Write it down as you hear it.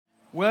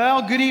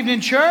Well, good evening,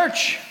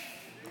 church.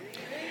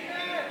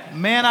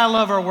 Man, I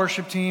love our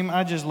worship team.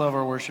 I just love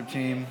our worship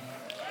team.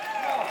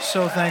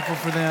 So thankful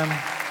for them.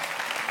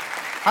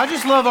 I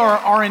just love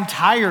our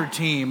entire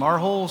team. Our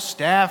whole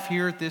staff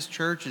here at this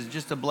church is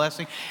just a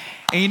blessing.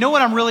 And you know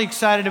what I'm really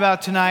excited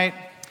about tonight?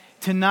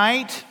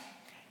 Tonight,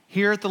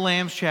 here at the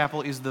Lamb's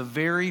Chapel, is the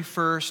very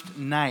first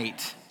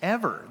night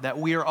ever that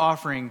we are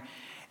offering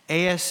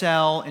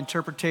ASL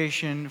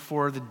interpretation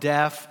for the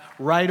deaf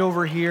right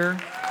over here.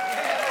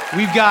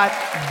 We've got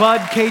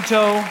Bud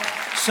Cato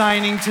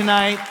signing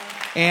tonight,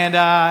 and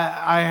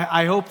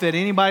I hope that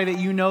anybody that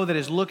you know that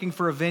is looking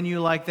for a venue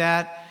like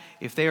that,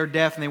 if they are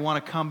deaf and they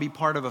want to come be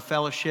part of a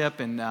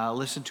fellowship and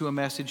listen to a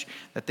message,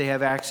 that they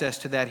have access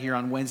to that here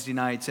on Wednesday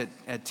nights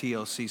at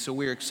TLC. So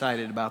we're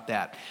excited about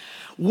that.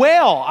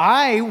 Well,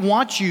 I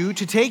want you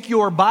to take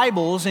your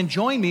Bibles and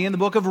join me in the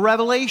book of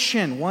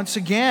Revelation once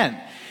again.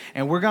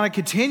 And we're going to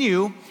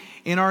continue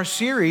in our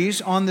series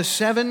on the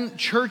 7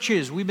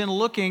 churches. We've been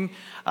looking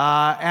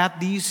at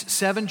these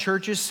 7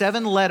 churches,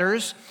 7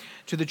 letters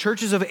to the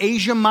churches of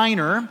Asia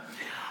Minor.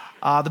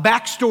 The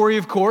backstory,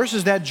 of course,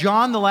 is that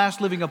John, the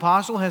last living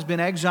apostle, has been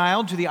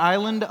exiled to the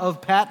island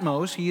of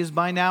Patmos. He is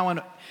by now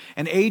an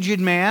aged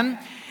man,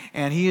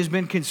 and he has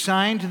been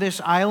consigned to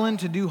this island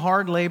to do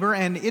hard labor.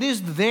 And it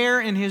is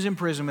there in his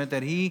imprisonment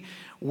that he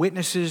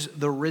witnesses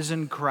the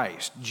risen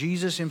Christ.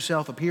 Jesus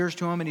himself appears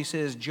to him and he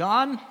says,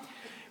 "John,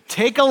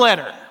 take a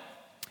letter.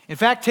 In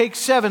fact, take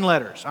 7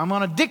 letters. I'm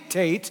going to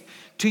dictate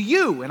to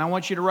you, and I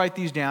want you to write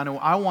these down, and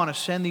I want to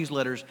send these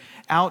letters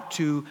out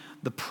to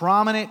the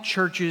prominent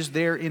churches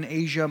there in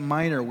Asia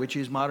Minor, which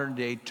is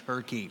modern-day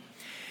Turkey."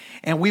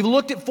 And we've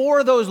looked at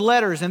 4 of those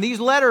letters, and these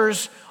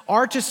letters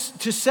are to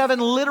 7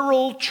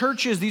 literal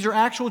churches. These are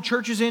actual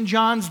churches in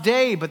John's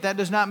day, but that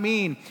does not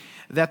mean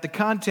that the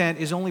content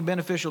is only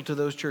beneficial to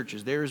those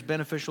churches. There is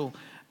beneficial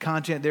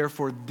content there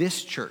for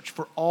this church,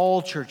 for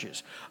all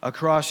churches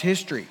across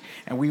history.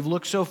 And we've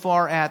looked so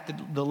far at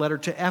the letter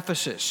to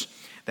Ephesus.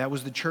 That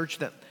was the church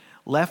that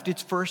left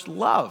its first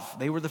love.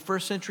 They were the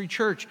first century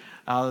church.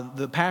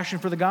 The passion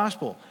for the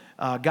gospel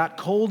got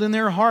cold in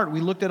their heart. We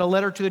looked at a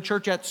letter to the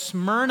church at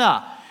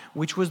Smyrna,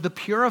 which was the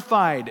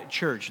purified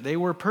church. They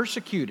were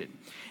persecuted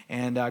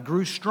and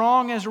grew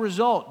strong as a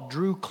result,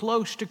 drew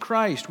close to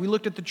Christ. We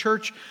looked at the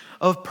church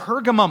of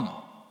Pergamum,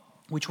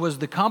 which was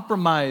the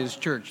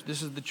compromised church.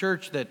 This is the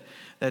church that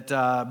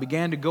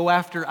began to go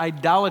after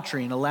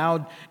idolatry and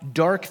allowed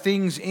dark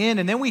things in.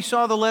 And then we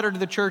saw the letter to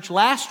the church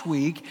last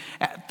week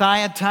at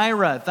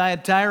Thyatira.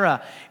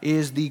 Thyatira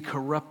is the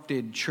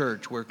corrupted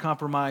church where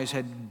compromise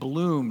had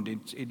bloomed.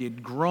 It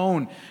had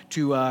grown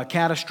to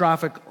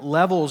catastrophic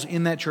levels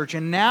in that church.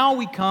 And now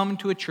we come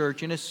to a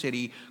church in a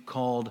city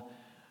called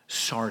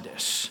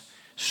Sardis.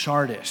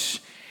 Sardis.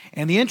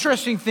 And the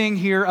interesting thing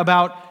here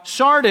about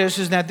Sardis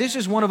is that this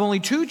is one of only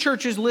 2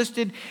 churches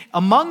listed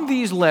among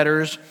these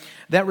letters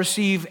that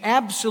receive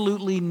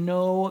absolutely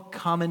no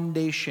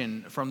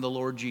commendation from the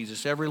Lord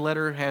Jesus. Every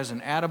letter has an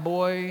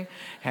attaboy,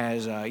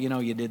 has,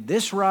 you did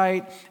this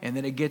right, and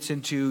then it gets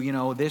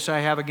into, this I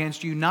have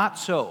against you. Not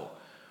so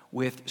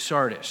with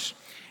Sardis.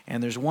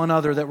 And there's one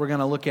other that we're going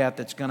to look at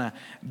that's going to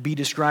be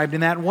described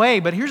in that way.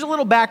 But here's a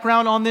little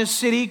background on this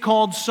city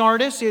called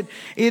Sardis. It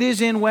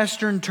is in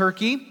western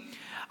Turkey.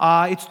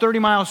 It's 30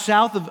 miles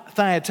south of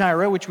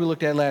Thyatira, which we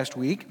looked at last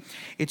week.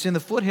 It's in the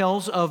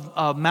foothills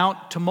of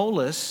Mount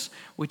Tmolus,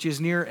 which is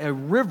near a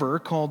river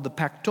called the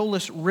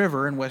Pactolus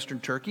River in western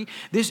Turkey.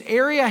 This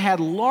area had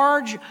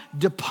large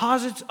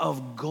deposits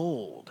of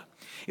gold.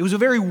 It was a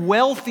very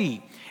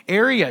wealthy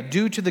area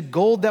due to the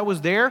gold that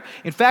was there.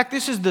 In fact,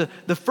 this is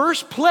the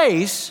first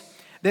place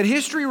that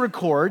history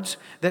records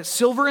that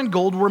silver and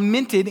gold were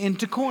minted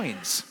into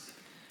coins,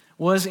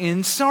 was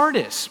in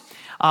Sardis.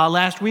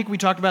 Last week we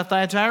talked about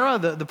Thyatira.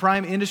 The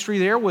prime industry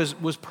there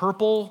was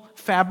purple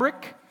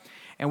fabric.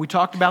 And we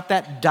talked about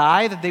that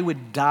dye, that they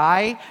would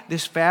dye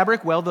this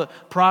fabric. Well, the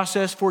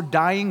process for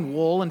dyeing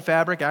wool and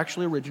fabric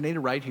actually originated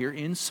right here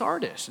in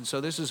Sardis. And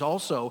so this is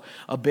also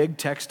a big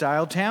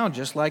textile town,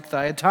 just like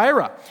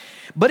Thyatira.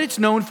 But it's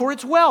known for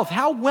its wealth.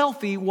 How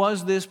wealthy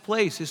was this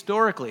place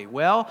historically?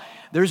 Well,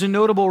 there's a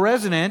notable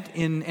resident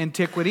in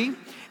antiquity,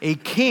 a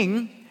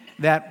king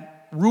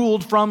that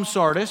ruled from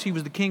Sardis. He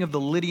was the king of the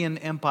Lydian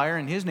Empire,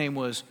 and his name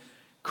was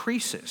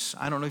Croesus.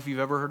 I don't know if you've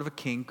ever heard of a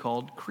king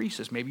called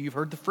Croesus. Maybe you've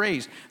heard the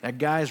phrase, that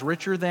guy is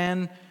richer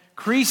than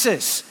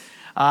Croesus.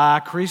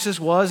 Croesus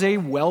was a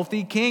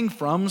wealthy king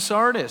from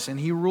Sardis, and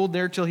he ruled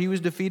there till he was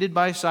defeated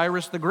by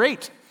Cyrus the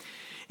Great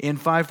in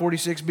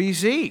 546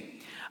 BC.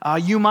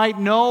 You might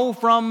know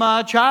from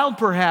child,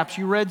 perhaps,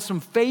 you read some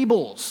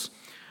fables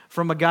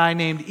from a guy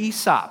named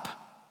Aesop,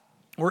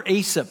 or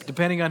Aesop,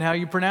 depending on how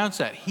you pronounce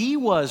that. He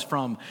was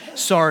from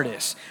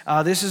Sardis.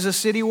 This is a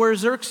city where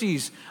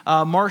Xerxes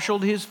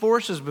marshaled his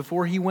forces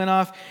before he went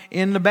off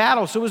into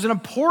battle. So it was an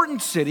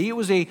important city. It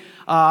was a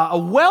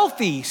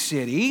wealthy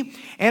city,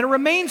 and it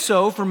remained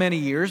so for many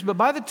years. But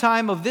by the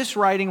time of this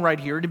writing right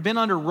here, it had been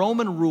under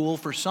Roman rule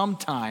for some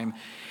time,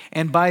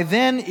 and by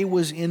then it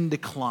was in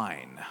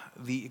decline.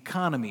 The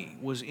economy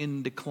was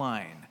in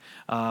decline.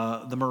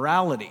 the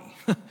morality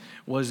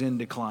was in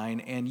decline.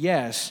 And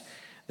yes,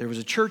 there was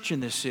a church in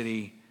this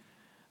city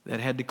that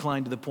had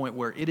declined to the point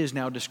where it is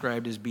now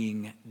described as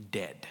being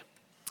dead.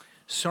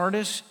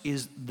 Sardis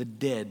is the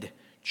dead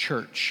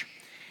church.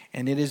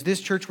 And it is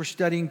this church we're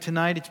studying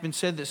tonight. It's been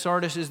said that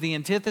Sardis is the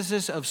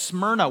antithesis of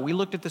Smyrna. We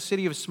looked at the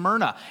city of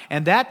Smyrna,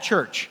 and that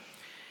church,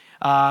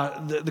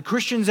 the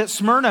Christians at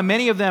Smyrna,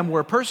 many of them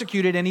were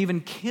persecuted and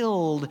even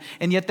killed,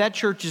 and yet that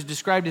church is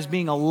described as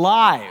being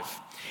alive.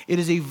 It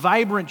is a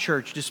vibrant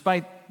church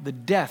despite the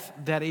death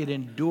that it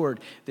endured.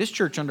 This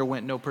church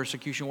underwent no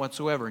persecution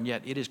whatsoever, and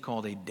yet it is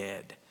called a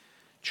dead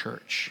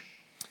church.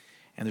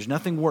 And there's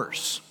nothing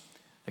worse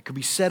that could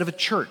be said of a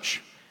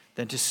church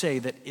than to say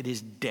that it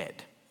is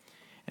dead.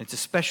 And it's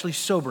especially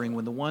sobering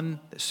when the one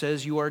that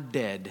says you are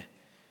dead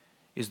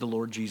is the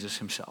Lord Jesus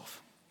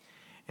himself.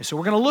 And so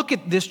we're going to look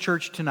at this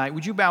church tonight.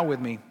 Would you bow with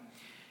me?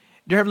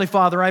 Dear Heavenly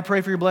Father, I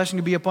pray for your blessing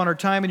to be upon our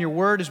time and your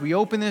word. As we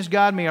open this,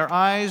 God, may our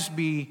eyes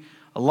be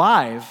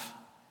alive.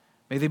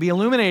 May they be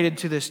illuminated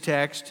to this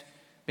text.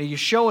 May you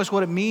show us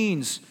what it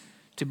means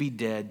to be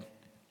dead,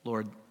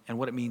 Lord, and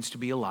what it means to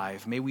be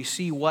alive. May we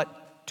see what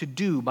to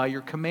do by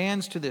your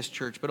commands to this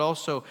church, but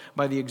also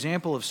by the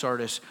example of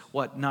Sardis,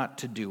 what not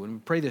to do. And we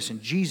pray this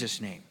in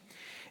Jesus' name.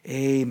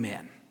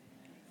 Amen.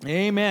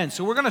 Amen.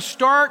 So we're going to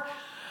start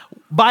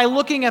by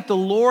looking at the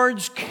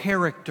Lord's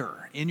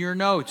character. In your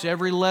notes,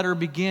 every letter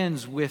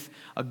begins with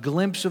a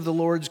glimpse of the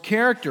Lord's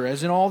character.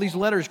 As in all these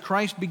letters,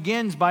 Christ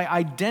begins by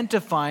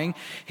identifying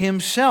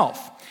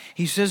himself.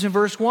 He says in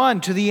verse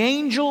 1, to the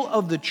angel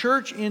of the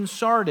church in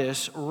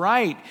Sardis,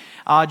 write.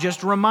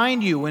 Just to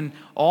remind you, in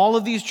all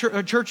of these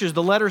churches,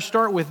 the letters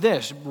start with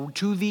this,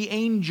 to the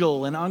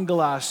angel, and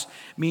angelos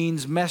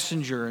means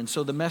messenger, and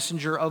so the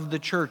messenger of the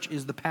church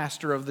is the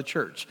pastor of the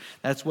church.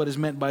 That's what is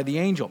meant by the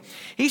angel.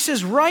 He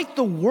says, write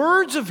the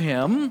words of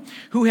him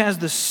who has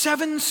the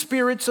 7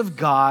 spirits of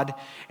God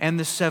and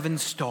the 7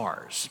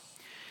 stars.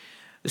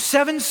 The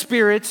 7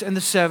 spirits and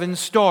the 7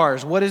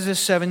 stars. What is this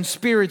 7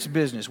 spirits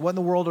business? What in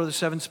the world are the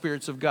 7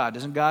 spirits of God?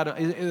 Isn't God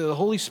the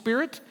Holy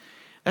Spirit?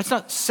 That's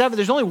not 7.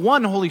 There's only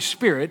one Holy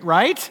Spirit,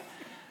 right?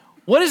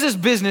 What is this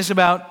business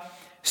about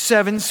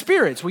 7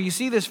 spirits? Well, you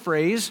see this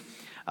phrase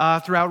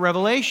throughout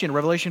Revelation.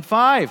 Revelation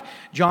 5,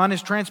 John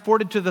is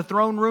transported to the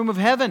throne room of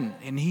heaven,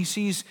 and he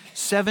sees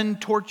 7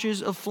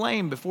 torches of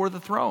flame before the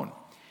throne.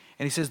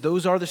 And he says,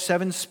 those are the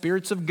 7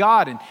 spirits of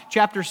God. In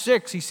chapter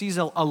 6, he sees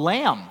a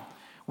lamb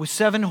with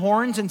 7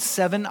 horns and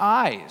 7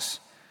 eyes.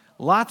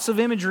 Lots of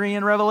imagery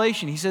in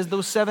Revelation. He says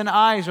those 7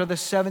 eyes are the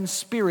 7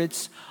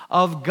 spirits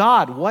of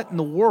God. What in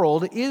the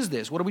world is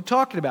this? What are we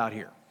talking about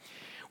here?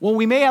 Well,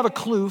 we may have a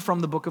clue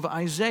from the book of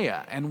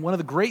Isaiah. And one of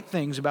the great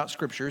things about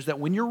Scripture is that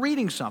when you're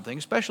reading something,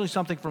 especially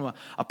something from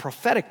a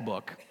prophetic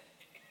book,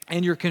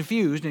 and you're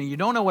confused and you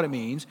don't know what it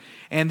means,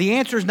 and the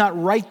answer is not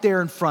right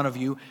there in front of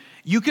you,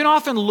 you can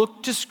often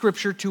look to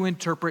Scripture to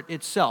interpret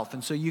itself.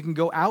 And so you can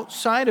go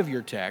outside of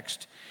your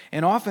text,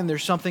 and often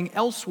there's something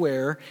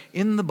elsewhere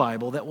in the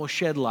Bible that will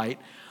shed light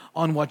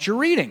on what you're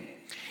reading.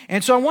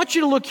 And so I want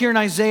you to look here in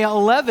Isaiah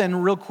 11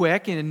 real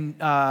quick. In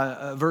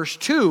verse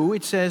 2,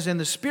 it says, and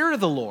the Spirit of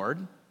the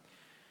Lord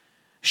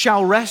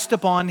shall rest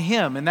upon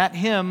him. And that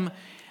him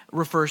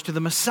refers to the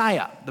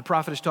Messiah. The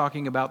prophet is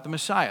talking about the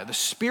Messiah. The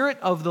Spirit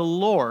of the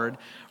Lord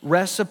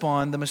rests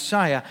upon the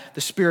Messiah,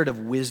 the Spirit of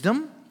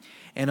wisdom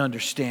and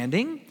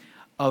understanding,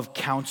 of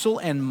counsel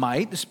and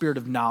might, the spirit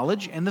of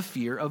knowledge and the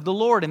fear of the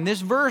Lord. And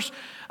this verse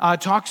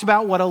talks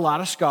about what a lot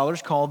of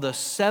scholars call the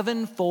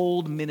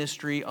 7-fold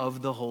ministry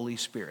of the Holy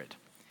Spirit.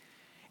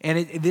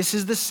 And this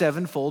is the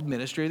 7-fold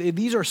ministry.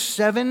 These are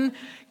 7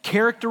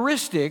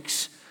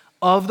 characteristics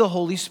of the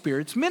Holy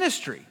Spirit's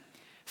ministry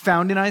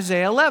found in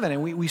Isaiah 11.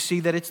 And we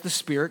see that it's the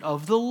Spirit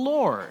of the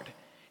Lord.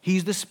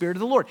 He's the Spirit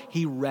of the Lord.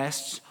 He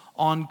rests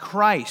on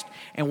Christ.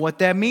 And what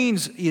that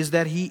means is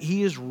that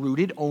he is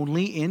rooted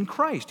only in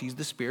Christ. He's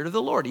the Spirit of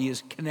the Lord. He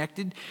is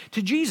connected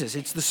to Jesus.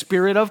 It's the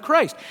Spirit of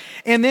Christ.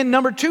 And then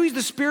number 2, he's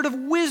the Spirit of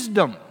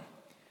wisdom.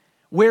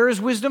 Where is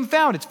wisdom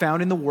found? It's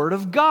found in the Word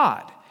of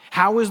God.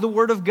 How is the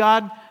Word of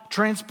God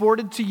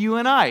transported to you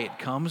and I? It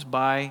comes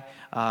by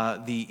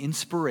the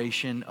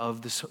inspiration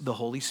of the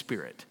Holy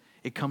Spirit.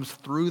 It comes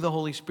through the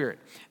Holy Spirit.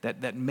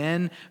 That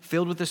men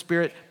filled with the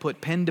Spirit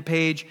put pen to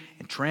page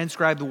and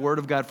transcribe the Word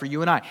of God for you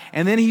and I.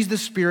 And then he's the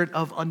Spirit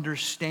of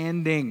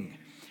understanding.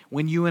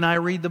 When you and I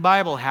read the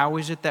Bible, how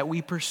is it that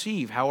we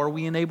perceive? How are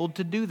we enabled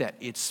to do that?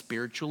 It's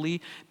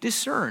spiritually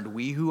discerned.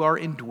 We who are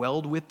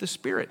indwelled with the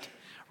Spirit,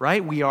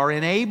 right? We are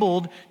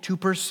enabled to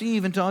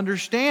perceive and to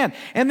understand.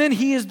 And then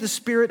he is the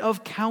Spirit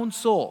of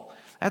counsel.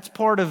 That's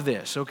part of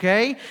this,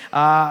 okay?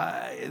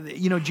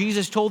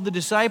 Jesus told the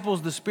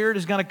disciples the Spirit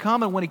is going to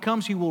come, and when he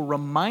comes, he will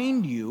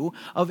remind you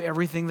of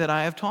everything that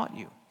I have taught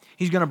you.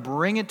 He's going to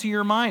bring it to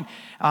your mind.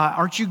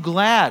 Aren't you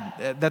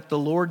glad that the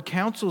Lord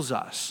counsels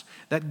us,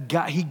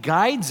 that he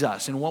guides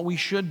us in what we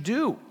should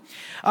do?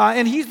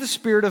 And he's the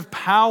Spirit of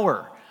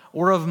power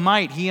or of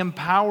might. He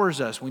empowers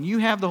us. When you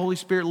have the Holy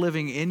Spirit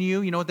living in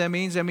you, you know what that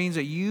means? That means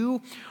that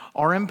you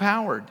are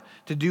empowered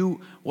to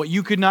do what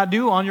you could not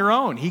do on your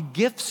own. He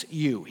gifts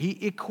you.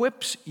 He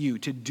equips you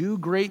to do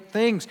great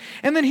things.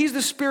 And then he's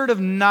the Spirit of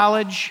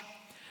knowledge.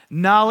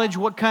 Knowledge,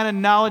 what kind of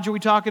knowledge are we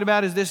talking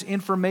about? Is this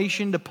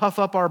information to puff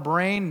up our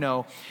brain?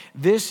 No,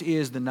 this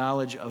is the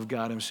knowledge of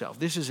God himself.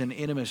 This is an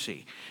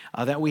intimacy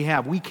that we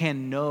have. We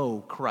can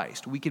know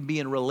Christ. We can be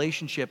in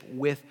relationship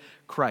with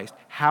Christ.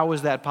 How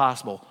is that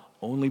possible?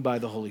 Only by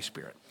the Holy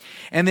Spirit.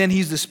 And then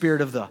he's the Spirit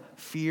of the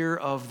fear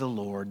of the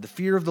Lord. The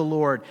fear of the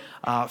Lord.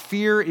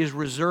 Fear is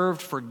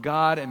reserved for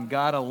God and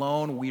God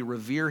alone. We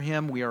revere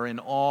him. We are in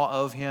awe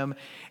of him.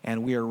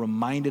 And we are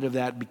reminded of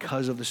that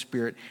because of the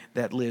Spirit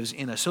that lives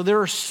in us. So there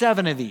are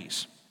 7 of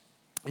these.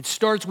 It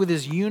starts with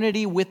his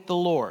unity with the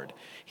Lord.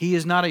 He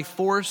is not a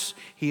force.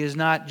 He is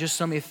not just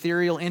some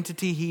ethereal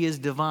entity. He is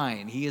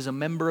divine. He is a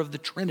member of the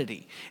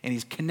Trinity. And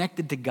he's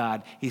connected to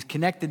God. He's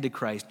connected to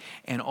Christ.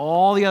 And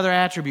all the other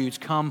attributes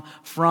come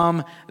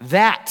from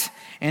that.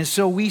 And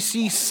so we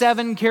see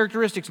 7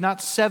 characteristics,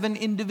 not 7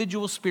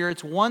 individual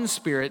spirits, one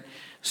Spirit,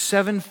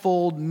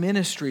 7-fold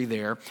ministry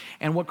there.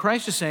 And what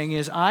Christ is saying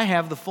is, I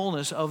have the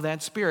fullness of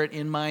that Spirit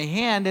in my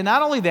hand. And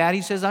not only that,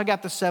 he says, I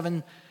got the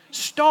 7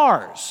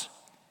 stars.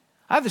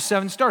 I have the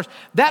 7 stars.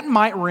 That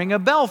might ring a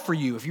bell for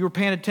you. If you were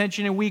paying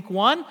attention in week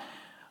 1,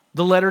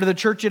 the letter to the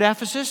church at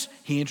Ephesus,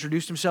 he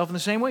introduced himself in the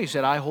same way. He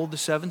said, I hold the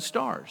 7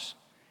 stars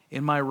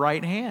in my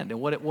right hand. And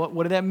what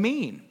did that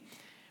mean?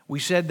 We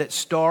said that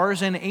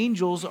stars and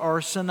angels are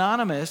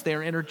synonymous. They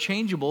are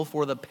interchangeable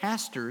for the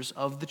pastors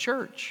of the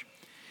church.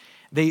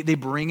 They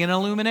bring an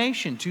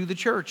illumination to the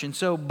church. And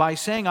so by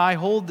saying, I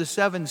hold the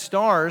 7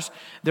 stars,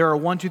 there are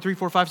 1, 2, 3,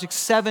 4, 5, 6,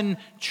 7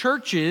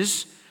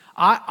 churches.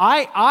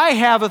 I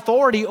have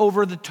authority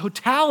over the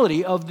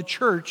totality of the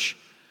church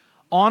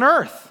on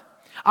earth.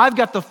 I've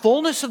got the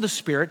fullness of the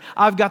Spirit.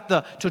 I've got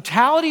the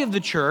totality of the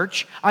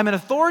church. I'm an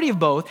authority of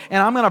both,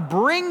 and I'm going to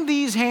bring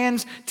these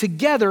hands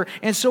together.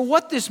 And so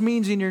what this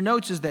means in your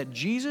notes is that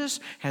Jesus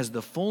has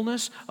the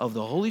fullness of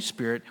the Holy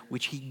Spirit,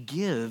 which he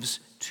gives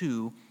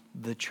to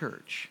the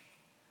church.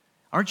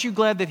 Aren't you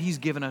glad that he's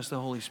given us the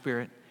Holy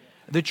Spirit?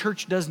 The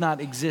church does not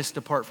exist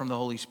apart from the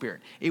Holy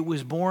Spirit. It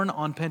was born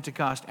on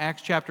Pentecost.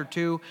 Acts chapter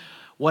 2,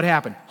 what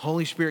happened?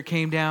 Holy Spirit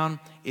came down.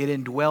 It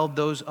indwelled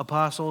those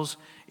apostles.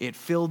 It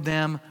filled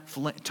them.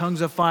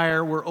 Tongues of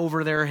fire were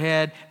over their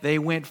head. They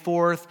went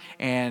forth,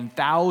 and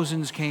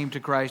thousands came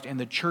to Christ, and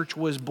the church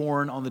was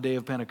born on the day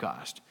of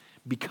Pentecost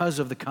because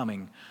of the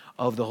coming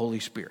of the Holy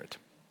Spirit.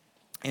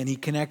 And he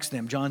connects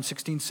them. John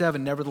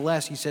 16:7,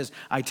 nevertheless, he says,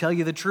 I tell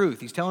you the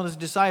truth. He's telling his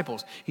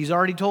disciples. He's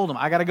already told them,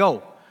 I got to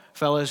go.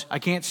 Fellas, I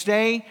can't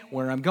stay.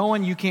 Where I'm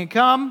going, you can't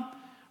come,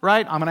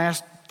 right? I'm going to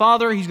ask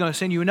Father. He's going to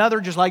send you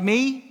another just like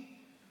me.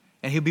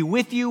 And he'll be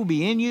with you,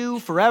 be in you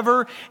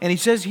forever. And he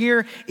says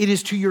here, it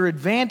is to your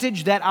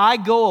advantage that I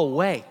go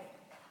away.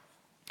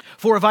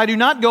 For if I do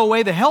not go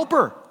away, the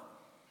Helper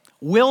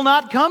will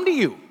not come to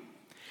you.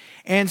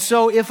 And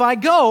so if I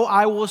go,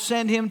 I will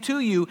send him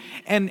to you.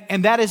 And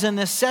that is a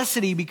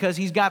necessity because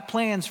he's got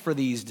plans for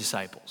these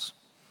disciples,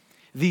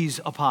 these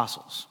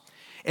apostles.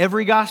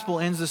 Every gospel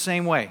ends the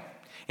same way.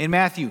 In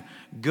Matthew,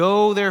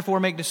 go therefore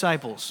make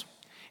disciples.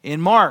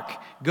 In Mark,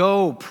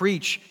 go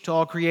preach to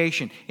all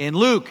creation. In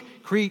Luke,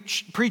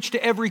 preach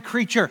to every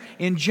creature.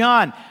 In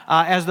John,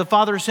 as the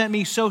Father sent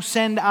me, so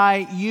send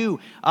I you.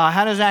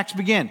 How does Acts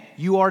begin?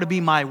 You are to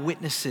be my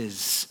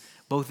witnesses,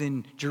 both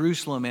in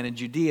Jerusalem and in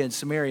Judea and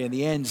Samaria and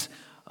the ends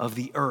of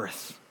the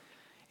earth.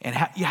 And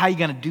how are you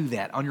going to do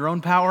that? On your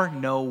own power?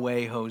 No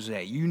way,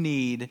 Jose. You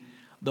need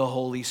the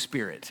Holy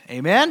Spirit.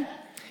 Amen?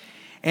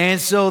 And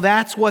so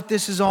that's what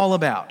this is all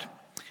about.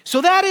 So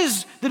that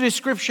is the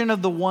description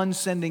of the one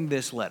sending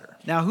this letter.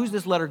 Now, who's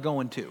this letter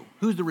going to?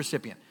 Who's the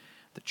recipient?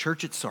 The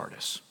church at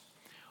Sardis.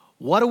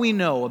 What do we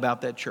know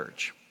about that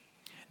church?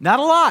 Not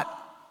a lot.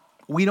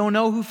 We don't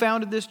know who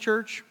founded this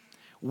church.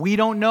 We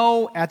don't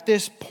know at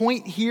this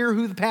point here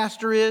who the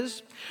pastor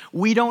is.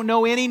 We don't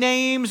know any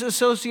names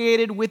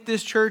associated with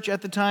this church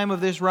at the time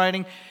of this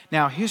writing.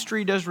 Now,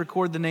 history does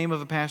record the name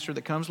of a pastor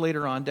that comes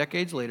later on,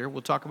 decades later.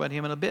 We'll talk about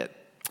him in a bit.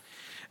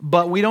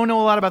 But we don't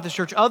know a lot about this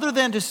church other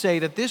than to say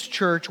that this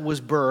church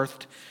was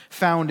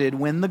founded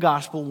when the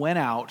gospel went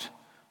out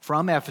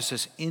from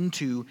Ephesus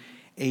into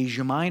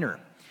Asia Minor.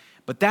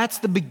 But that's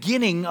the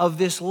beginning of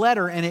this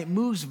letter, and it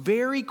moves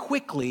very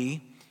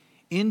quickly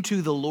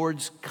into the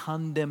Lord's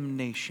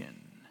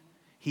condemnation.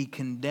 He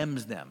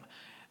condemns them.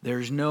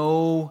 There's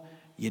no,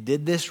 you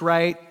did this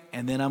right,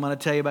 and then I'm going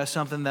to tell you about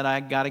something that I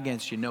got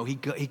against you. No, he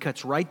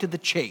cuts right to the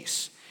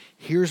chase.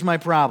 Here's my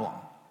problem.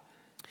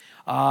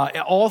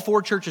 All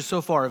 4 churches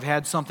so far have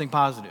had something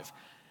positive.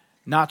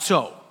 Not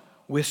so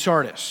with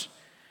Sardis.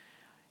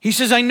 He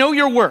says, I know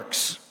your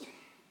works.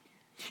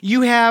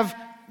 You have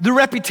the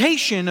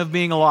reputation of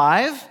being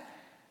alive,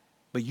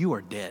 but you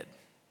are dead.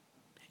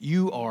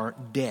 You are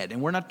dead.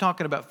 And we're not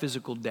talking about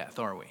physical death,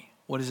 are we?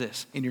 What is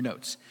this in your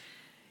notes?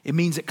 It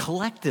means that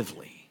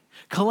collectively,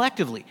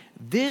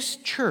 this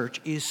church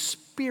is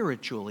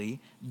spiritually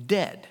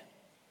dead.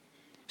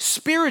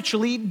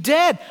 Spiritually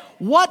dead.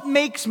 What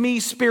makes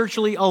me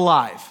spiritually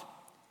alive?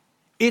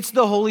 It's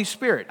the Holy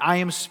Spirit. I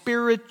am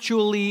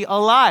spiritually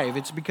alive.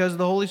 It's because of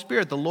the Holy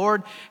Spirit. The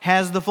Lord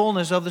has the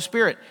fullness of the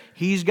Spirit.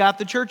 He's got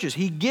the churches.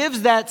 He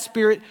gives that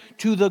Spirit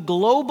to the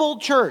global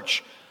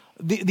church,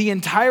 the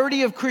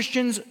entirety of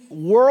Christians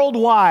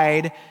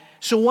worldwide.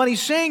 So what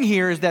he's saying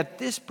here is that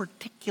this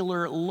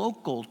particular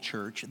local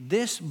church,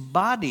 this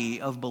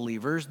body of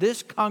believers,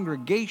 this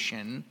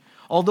congregation,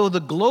 although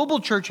the global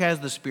church has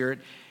the Spirit,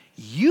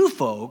 you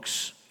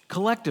folks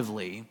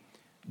collectively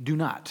do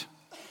not.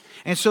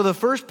 And so the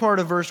first part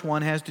of verse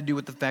 1 has to do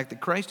with the fact that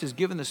Christ has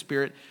given the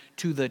Spirit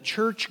to the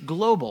church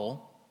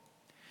global.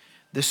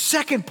 The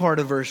second part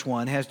of verse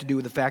 1 has to do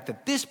with the fact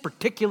that this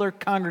particular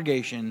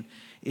congregation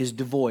is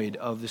devoid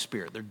of the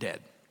Spirit. They're dead.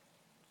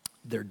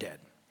 They're dead.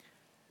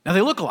 Now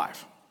they look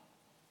alive.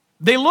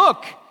 They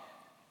look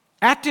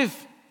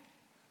active.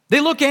 They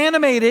look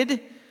animated.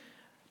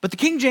 But the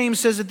King James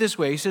says it this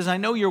way. He says, I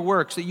know your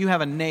works, that you have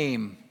a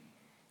name,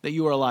 that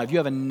you are alive. You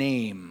have a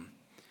name,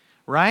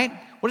 right?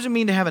 What does it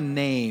mean to have a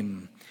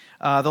name?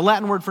 The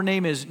Latin word for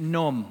name is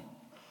nom,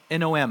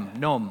 N-O-M,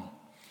 nom.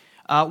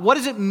 What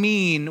does it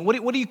mean?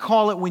 What do you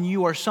call it when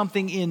you are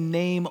something in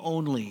name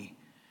only?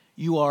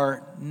 You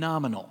are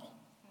nominal.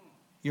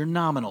 You're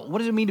nominal. What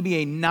does it mean to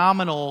be a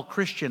nominal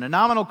Christian? A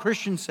nominal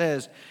Christian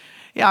says,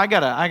 yeah, I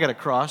got a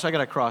cross. I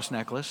got a cross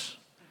necklace.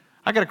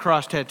 I got a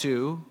cross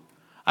tattoo.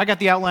 I got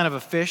the outline of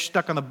a fish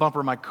stuck on the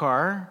bumper of my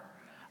car.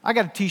 I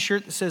got a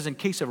t-shirt that says, in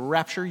case of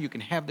rapture, you can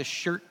have this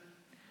shirt.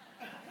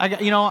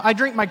 I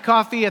drink my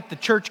coffee at the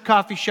church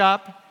coffee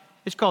shop.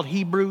 It's called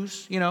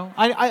Hebrews,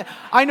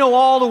 I know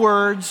all the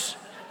words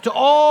to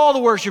all the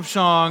worship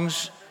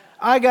songs.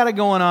 I got it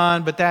going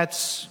on, but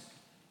that's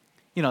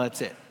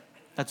it.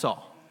 That's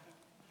all.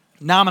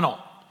 Nominal.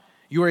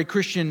 You are a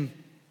Christian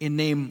in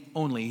name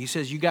only. He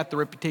says you got the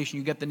reputation,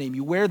 you got the name.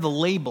 You wear the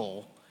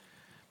label,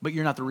 but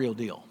you're not the real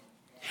deal.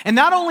 And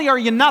not only are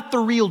you not the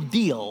real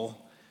deal,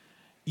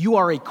 you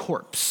are a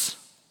corpse.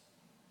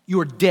 You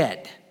are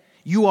dead.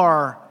 You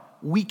are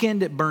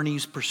Weekend at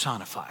Bernie's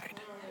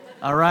personified.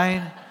 All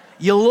right?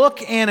 You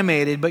look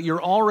animated, but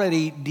you're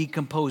already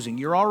decomposing.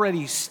 You're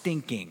already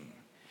stinking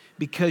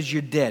because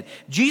you're dead.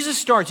 Jesus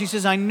starts, he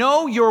says, I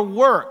know your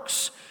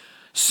works.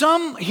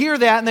 Some hear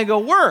that and they go,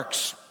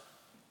 works?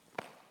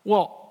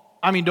 Well,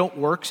 don't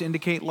works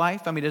indicate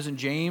life? Doesn't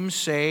James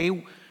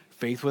say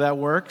faith without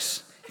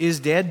works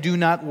is dead? Do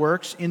not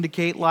works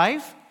indicate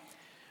life?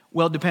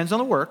 Well, it depends on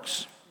the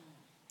works,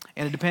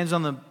 and it depends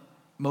on the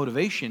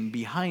motivation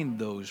behind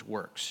those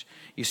works.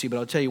 You see, but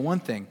I'll tell you one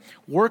thing.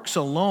 Works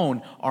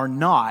alone are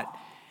not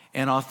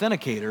an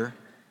authenticator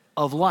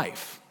of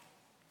life.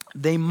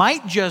 They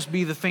might just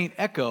be the faint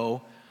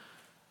echo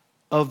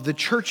of the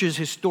church's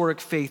historic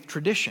faith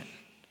tradition.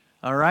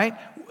 All right?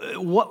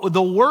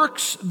 The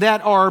works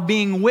that are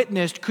being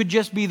witnessed could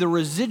just be the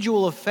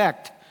residual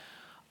effect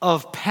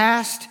of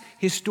past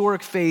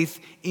historic faith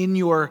in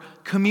your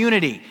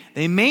community.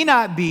 They may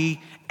not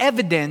be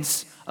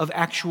evidence of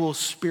actual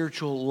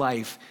spiritual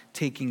life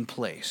taking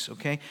place,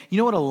 okay? You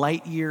know what a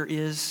light year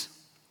is?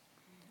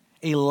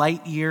 A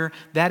light year,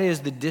 that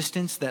is the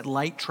distance that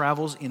light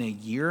travels in a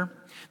year.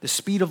 The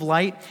speed of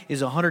light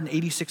is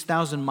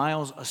 186,000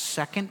 miles a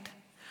second.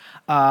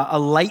 A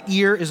light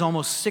year is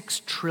almost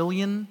 6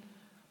 trillion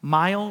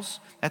miles.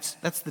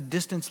 That's the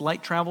distance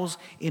light travels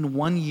in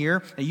 1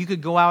 year. Now, you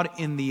could go out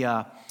in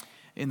the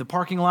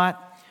parking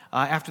lot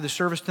after the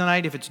service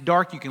tonight. If it's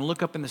dark, you can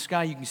look up in the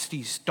sky. You can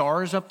see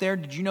stars up there.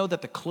 Did you know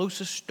that the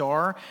closest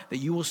star that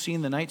you will see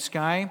in the night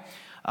sky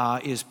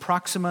is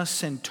Proxima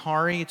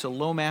Centauri? It's a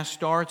low-mass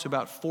star. It's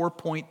about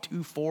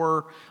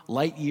 4.24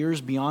 light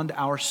years beyond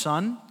our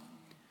sun.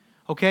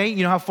 Okay,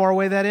 you know how far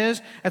away that is?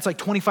 That's like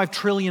 25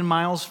 trillion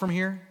miles from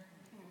here.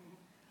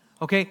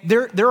 Okay,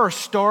 there are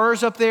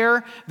stars up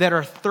there that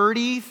are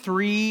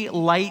 33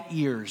 light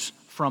years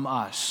from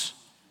us.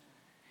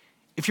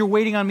 If you're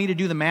waiting on me to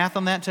do the math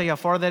on that and tell you how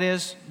far that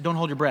is, don't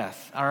hold your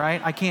breath, all right?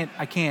 I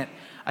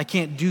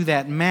can't do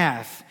that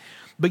math.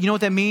 But you know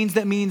what that means?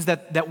 That means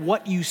that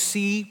what you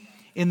see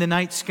in the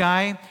night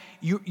sky,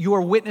 you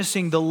are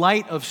witnessing the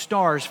light of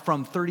stars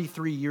from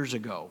 33 years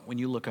ago when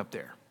you look up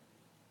there.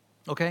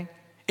 Okay?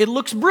 It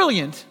looks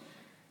brilliant,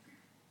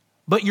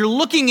 but you're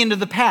looking into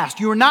the past.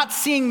 You are not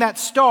seeing that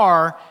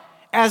star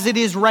as it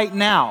is right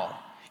now.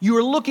 You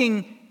are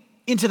looking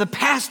into the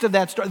past of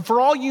that star. For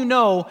all you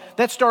know,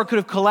 that star could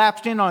have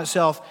collapsed in on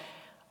itself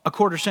a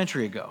quarter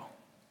century ago,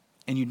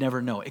 and you'd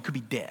never know. It could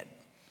be dead,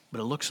 but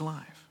it looks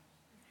alive.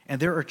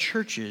 And there are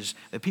churches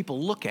that people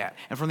look at,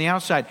 and from the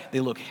outside, they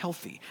look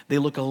healthy. They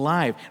look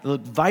alive. They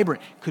look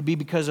vibrant. Could be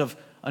because of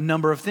a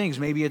number of things.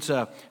 Maybe it's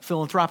a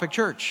philanthropic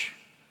church.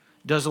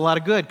 Does a lot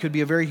of good. Could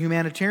be a very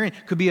humanitarian.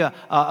 Could be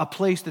a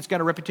place that's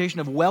got a reputation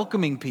of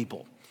welcoming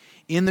people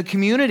in the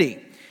community.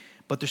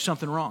 But there's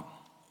something wrong.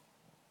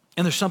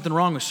 And there's something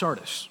wrong with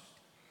Sardis.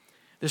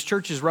 This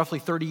church is roughly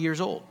 30 years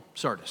old,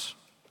 Sardis.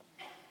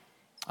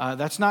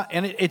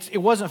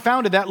 It wasn't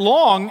founded that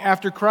long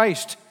after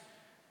Christ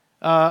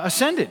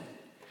ascended.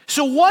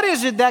 So what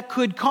is it that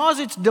could cause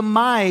its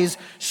demise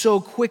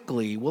so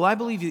quickly? Well, I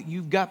believe that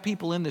you've got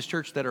people in this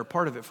church that are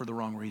part of it for the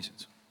wrong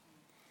reasons.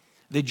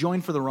 They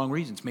joined for the wrong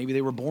reasons. Maybe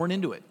they were born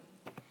into it.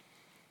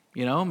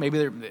 You know, maybe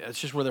it's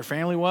just where their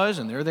family was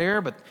and they're there,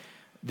 but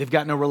they've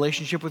got no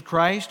relationship with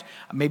Christ.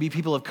 Maybe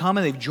people have come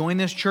and they've joined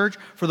this church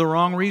for the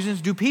wrong reasons.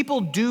 Do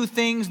people do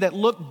things that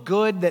look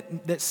good,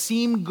 that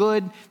seem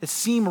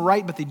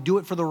right, but they do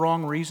it for the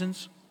wrong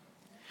reasons?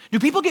 Do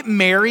people get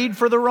married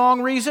for the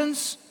wrong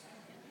reasons?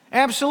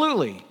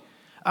 Absolutely.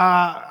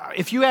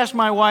 If you ask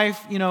my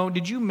wife,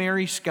 did you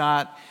marry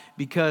Scott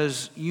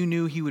because you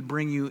knew he would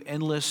bring you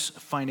endless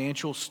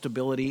financial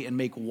stability and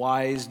make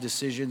wise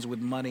decisions with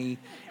money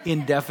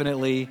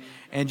indefinitely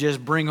and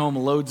just bring home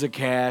loads of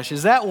cash?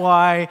 Is that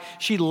why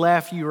she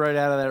left you right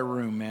out of that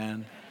room,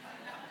 man?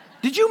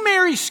 Did you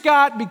marry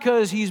Scott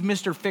because he's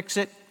Mr.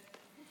 Fix-It?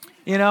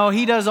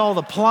 He does all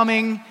the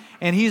plumbing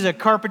and he's a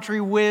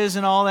carpentry whiz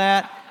and all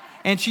that.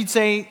 And she'd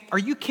say, are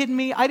you kidding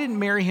me? I didn't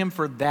marry him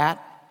for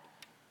that.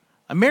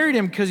 I married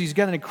him because he's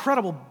got an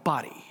incredible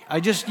body.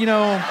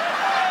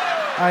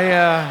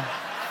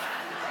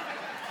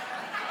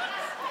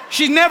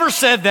 She's never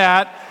said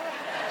that.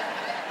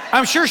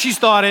 I'm sure she's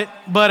thought it,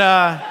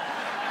 but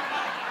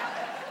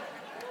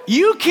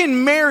you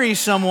can marry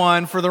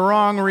someone for the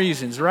wrong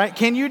reasons, right?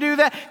 Can you do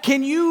that?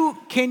 Can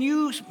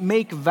you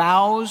make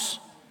vows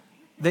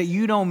that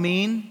you don't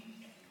mean?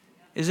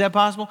 Is that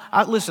possible?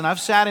 Listen, I've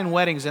sat in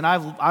weddings and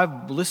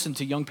I've listened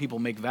to young people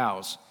make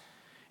vows.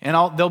 And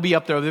they'll be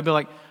up there, they'll be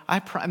like,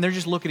 and they're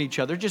just looking at each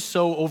other. They're just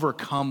so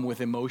overcome with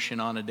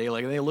emotion on a day.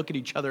 Like they look at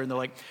each other and they're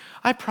like,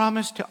 I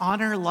promise to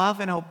honor, love,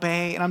 and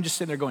obey. And I'm just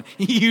sitting there going,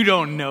 you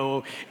don't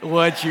know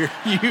what you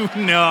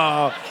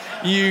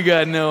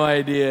got no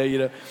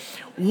idea,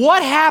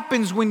 What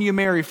happens when you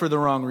marry for the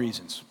wrong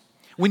reasons?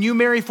 When you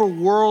marry for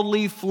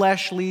worldly,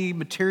 fleshly,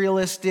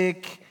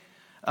 materialistic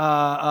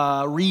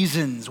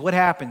reasons, what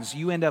happens?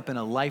 You end up in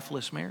a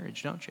lifeless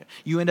marriage, don't you?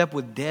 You end up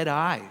with dead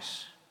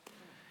eyes.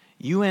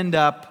 You end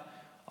up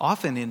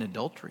often in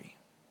adultery.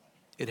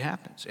 It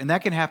happens. And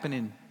that can happen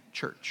in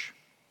church.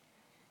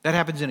 That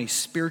happens in a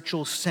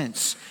spiritual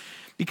sense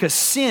because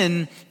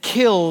sin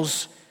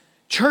kills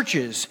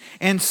churches.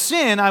 And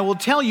sin, I will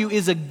tell you,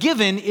 is a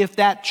given if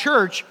that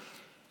church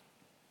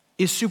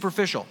is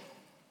superficial.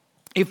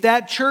 If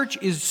that church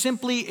is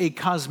simply a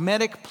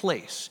cosmetic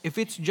place, if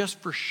it's just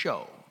for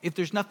show, if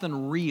there's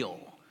nothing real,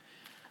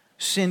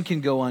 sin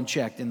can go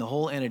unchecked and the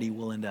whole entity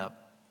will end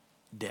up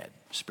dead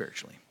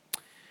spiritually.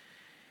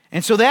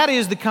 And so that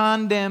is the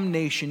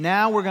condemnation.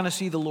 Now we're going to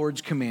see the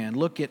Lord's command.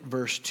 Look at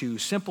verse 2,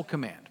 simple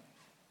command.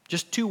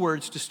 Just 2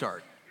 words to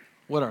start.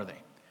 What are they?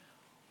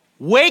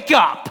 Wake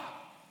up.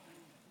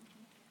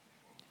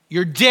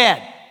 You're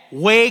dead.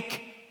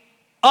 Wake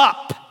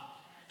up.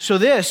 So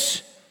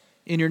this,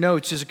 in your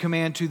notes, is a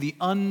command to the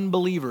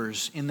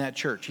unbelievers in that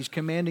church. He's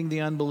commanding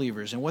the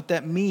unbelievers. And what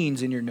that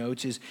means in your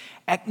notes is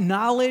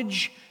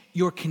acknowledge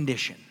your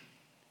condition.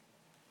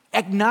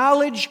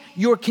 Acknowledge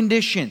your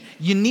condition.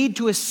 You need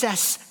to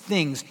assess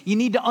things. You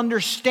need to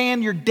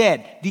understand you're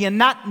dead. Do you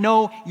not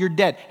know you're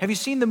dead? Have you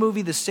seen the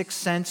movie The Sixth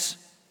Sense?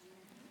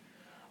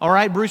 All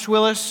right, Bruce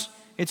Willis.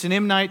 It's an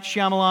M. Night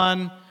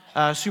Shyamalan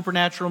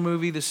supernatural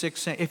movie, The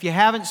Sixth Sense. If you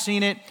haven't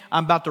seen it,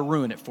 I'm about to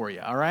ruin it for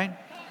you, all right?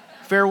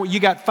 You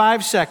got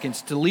 5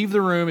 seconds to leave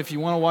the room if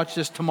you want to watch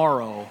this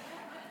tomorrow.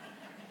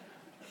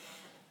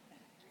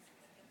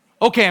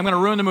 Okay, I'm going to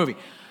ruin the movie.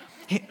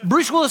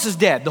 Bruce Willis is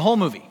dead, the whole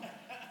movie.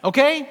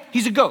 Okay?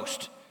 He's a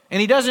ghost, and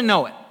he doesn't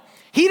know it.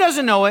 He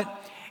doesn't know it,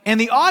 and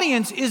the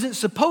audience isn't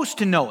supposed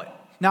to know it.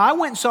 Now, I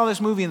went and saw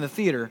this movie in the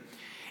theater,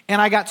 and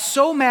I got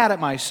so mad at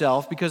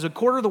myself because a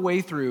quarter of the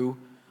way through,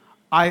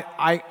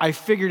 I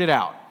figured it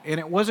out. And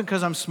it wasn't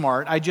because I'm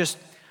smart.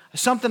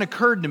 Something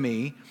occurred to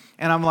me,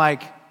 and I'm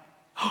like,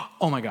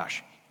 oh my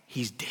gosh,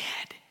 he's dead.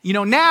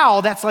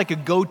 Now that's like a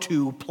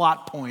go-to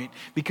plot point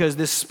because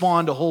this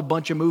spawned a whole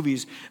bunch of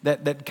movies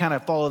that kind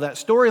of follow that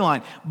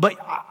storyline. But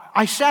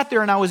I sat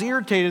there and I was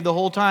irritated the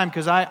whole time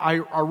because I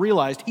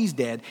realized he's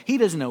dead. He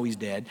doesn't know he's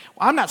dead.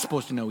 I'm not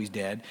supposed to know he's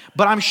dead,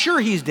 but I'm sure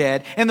he's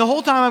dead. And the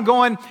whole time I'm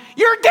going,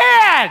 you're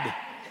dead!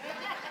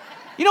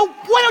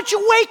 Why don't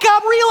you wake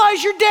up,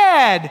 realize you're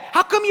dead?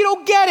 How come you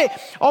don't get it?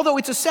 Although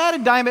it's a sad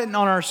indictment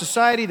on our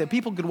society that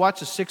people could watch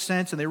The Sixth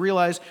Sense and they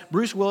realize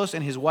Bruce Willis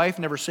and his wife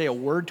never say a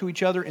word to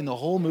each other in the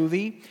whole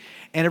movie,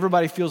 and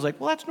everybody feels like,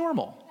 well, that's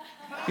normal,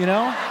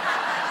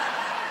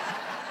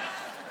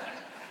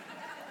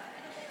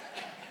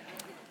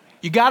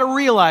 You got to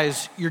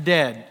realize you're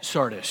dead,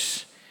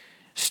 Sardis.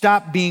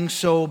 Stop being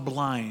so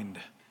blind.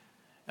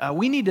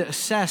 We need to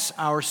assess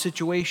our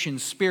situation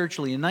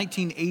spiritually. In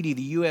 1980,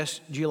 the U.S.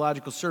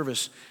 Geological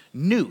Service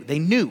knew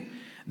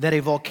that a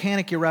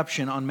volcanic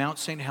eruption on Mount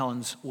St.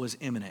 Helens was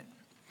imminent.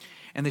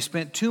 And they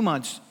spent 2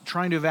 months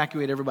trying to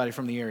evacuate everybody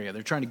from the area.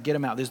 They're trying to get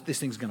them out. This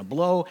thing's going to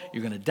blow.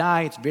 You're going to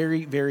die. It's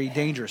very, very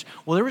dangerous.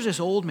 Well, there was this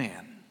old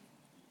man.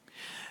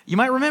 You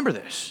might remember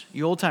this,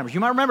 you old timers. You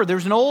might remember there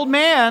was an old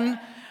man,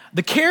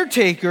 the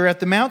caretaker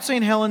at the Mount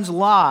St. Helens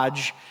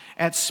Lodge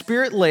at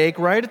Spirit Lake,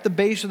 right at the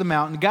base of the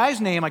mountain. The guy's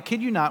name, I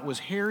kid you not, was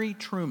Harry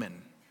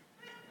Truman.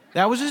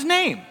 That was his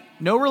name.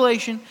 no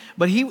relation,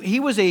 but he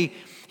was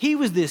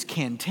this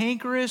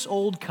cantankerous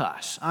old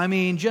cuss. I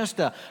mean, just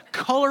a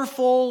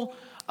colorful,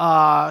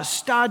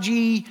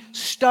 stodgy,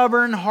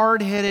 stubborn,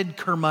 hard-headed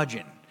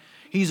curmudgeon.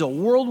 He's a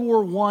World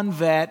War I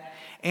vet,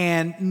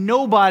 and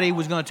nobody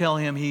was going to tell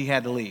him he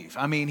had to leave.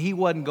 I mean, he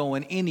wasn't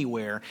going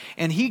anywhere.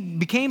 And he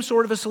became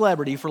sort of a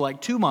celebrity for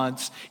like 2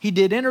 months. He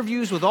did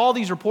interviews with all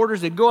these reporters.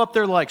 They'd go up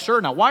there like,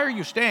 sir, now why are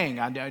you staying?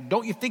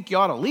 Don't you think you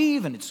ought to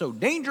leave? And it's so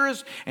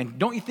dangerous. And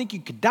don't you think you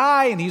could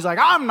die? And he's like,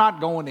 I'm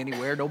not going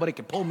anywhere. Nobody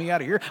can pull me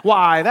out of here.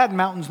 Why? That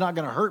mountain's not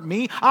going to hurt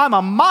me. I'm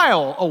a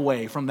mile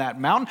away from that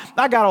mountain.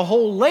 I got a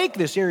whole lake.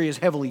 This area is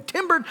heavily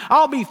timbered.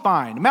 I'll be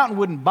fine. The mountain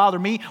wouldn't bother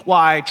me.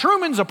 Why?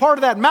 Truman's a part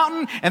of that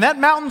mountain, and that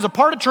mountain's a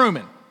part of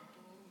Truman.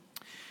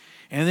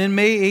 And then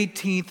May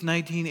 18th,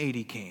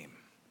 1980 came.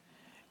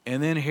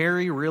 And then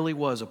Harry really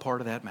was a part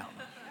of that mountain.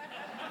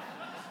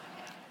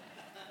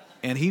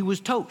 And he was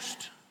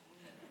toast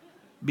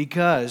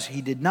because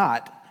he did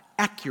not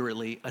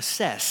accurately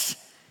assess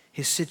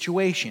his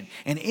situation.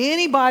 And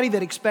anybody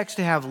that expects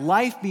to have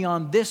life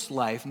beyond this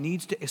life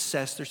needs to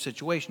assess their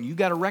situation. You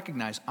got to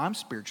recognize, I'm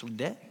spiritually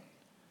dead.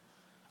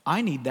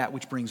 I need that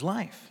which brings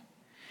life.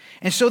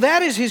 And so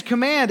that is his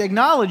command.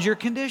 Acknowledge your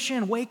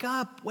condition. Wake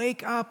up,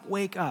 wake up,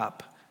 wake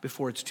up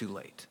before it's too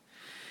late.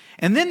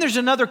 And then there's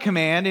another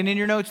command, and in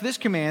your notes, this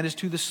command is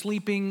to the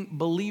sleeping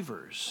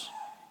believers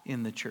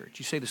in the church.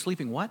 You say, the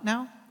sleeping what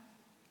now?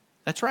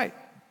 That's right.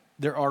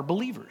 There are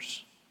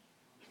believers.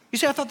 You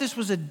say, I thought this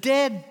was a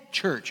dead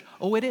church.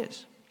 Oh, it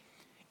is.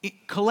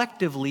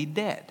 Collectively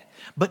dead.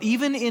 But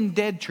even in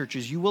dead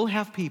churches, you will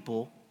have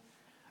people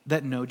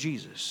that know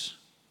Jesus.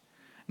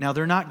 Now,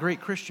 they're not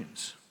great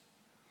Christians.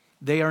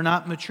 They are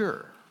not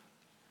mature.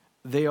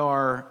 They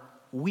are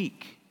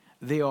weak.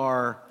 They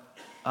are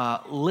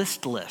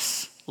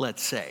listless,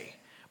 let's say.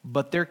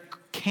 But there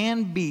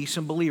can be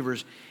some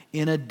believers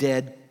in a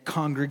dead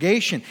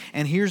congregation.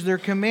 And here's their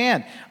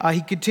command.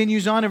 He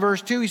continues on in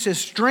verse 2. He says,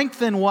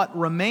 strengthen what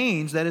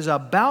remains that is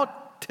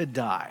about to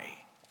die.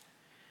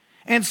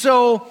 And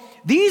so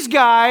these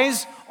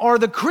guys are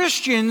the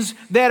Christians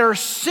that are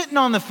sitting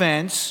on the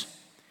fence,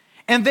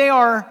 and they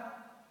are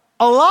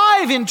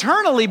alive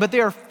internally, but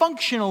they are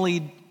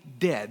functionally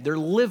dead. They're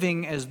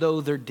living as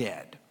though they're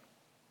dead.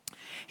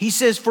 He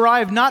says, for I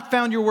have not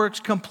found your works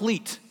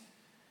complete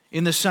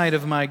in the sight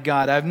of my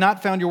God. I have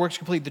not found your works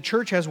complete. The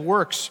church has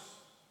works,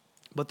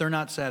 but they're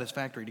not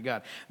satisfactory to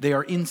God. They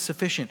are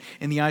insufficient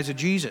in the eyes of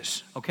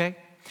Jesus, okay?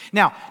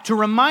 Now, to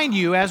remind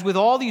you, as with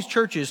all these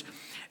churches,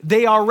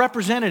 they are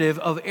representative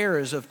of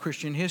eras of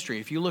Christian history.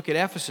 If you look at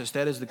Ephesus,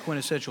 that is the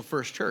quintessential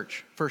first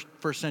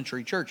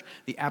century church,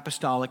 the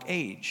apostolic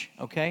age,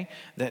 okay,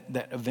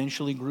 that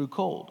eventually grew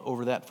cold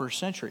over that first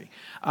century.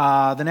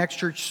 The next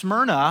church,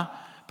 Smyrna,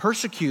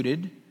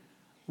 persecuted,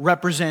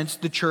 represents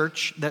the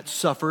church that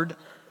suffered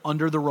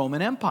under the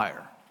Roman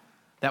Empire,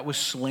 that was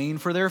slain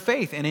for their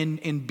faith. And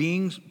in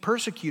being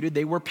persecuted,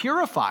 they were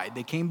purified.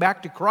 They came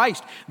back to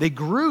Christ. They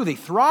grew, they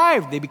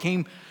thrived, they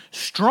became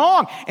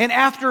strong. And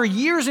after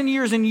years and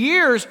years and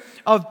years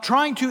of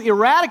trying to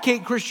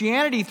eradicate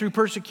Christianity through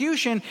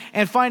persecution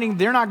and finding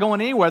they're not going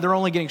anywhere, they're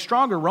only getting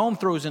stronger, Rome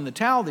throws in the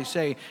towel. They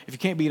say, if you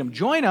can't beat them,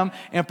 join them.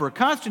 Emperor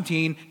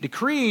Constantine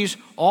decrees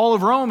all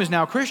of Rome is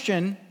now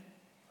Christian.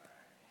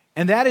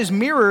 And that is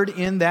mirrored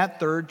in that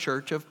third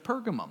church of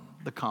Pergamum,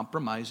 the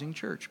compromising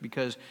church.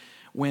 Because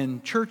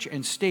when church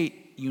and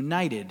state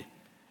united,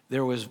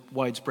 there was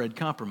widespread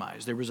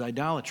compromise. There was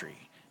idolatry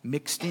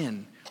mixed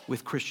in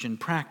with Christian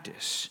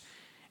practice.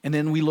 And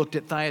then we looked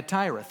at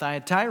Thyatira.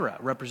 Thyatira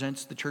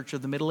represents the church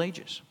of the Middle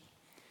Ages.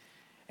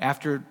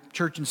 After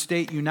church and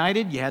state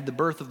united, you had the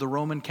birth of the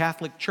Roman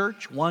Catholic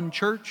Church,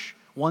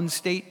 one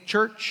state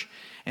church.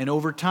 And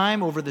over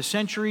time, over the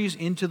centuries,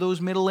 into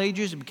those Middle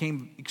Ages, it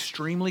became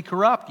extremely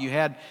corrupt. You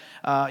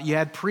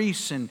had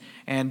priests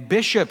and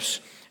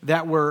bishops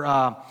that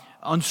were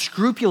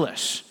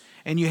unscrupulous,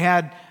 and you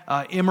had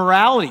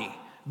immorality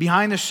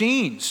behind the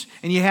scenes,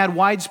 and you had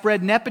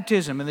widespread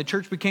nepotism, and the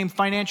church became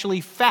financially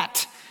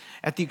fat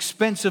at the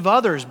expense of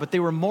others, but they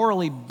were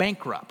morally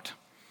bankrupt.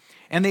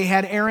 And they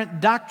had errant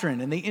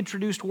doctrine, and they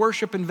introduced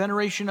worship and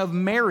veneration of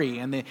Mary,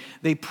 and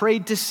they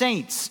prayed to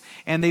saints,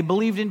 and they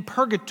believed in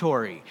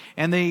purgatory,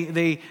 and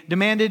they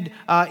demanded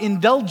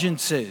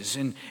indulgences,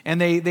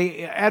 and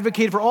they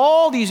advocated for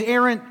all these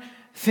errant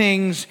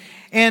things.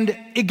 And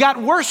it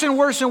got worse and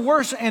worse and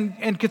worse,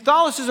 and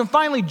Catholicism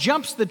finally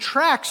jumps the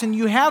tracks, and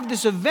you have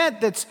this event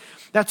that's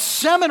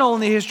seminal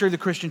in the history of the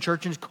Christian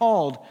church, and it's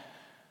called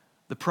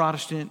the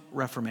Protestant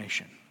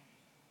Reformation.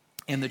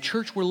 And the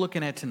church we're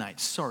looking at tonight,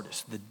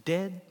 Sardis, the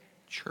dead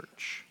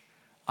church,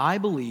 I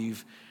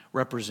believe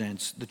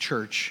represents the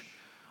church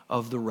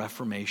of the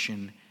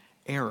Reformation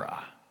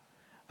era.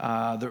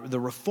 The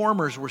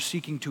reformers were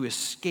seeking to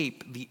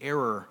escape the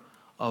error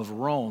of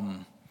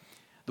Rome.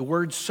 The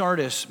word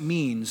Sardis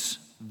means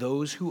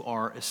those who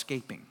are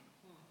escaping.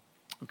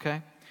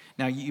 Okay?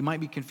 Now, you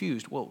might be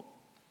confused. Well,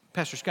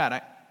 Pastor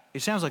Scott,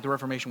 it sounds like the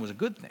Reformation was a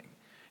good thing.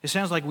 It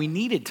sounds like we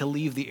needed to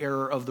leave the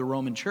error of the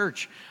Roman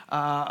church.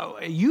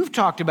 You've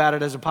talked about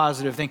it as a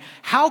positive thing.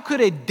 How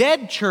could a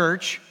dead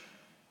church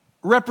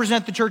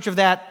represent the church of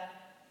that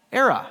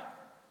era?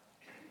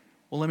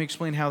 Well, let me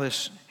explain how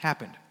this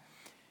happened.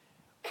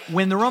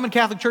 When the Roman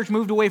Catholic Church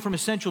moved away from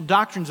essential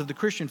doctrines of the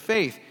Christian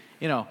faith,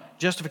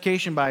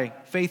 justification by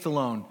faith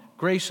alone,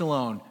 grace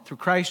alone, through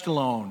Christ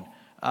alone,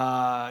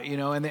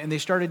 and they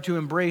started to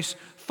embrace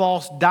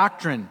false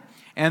doctrine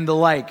and the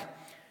like.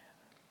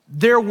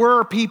 There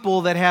were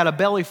people that had a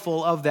belly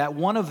full of that.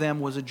 One of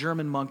them was a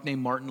German monk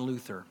named Martin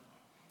Luther.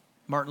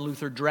 Martin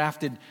Luther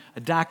drafted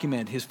a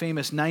document, his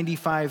famous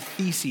 95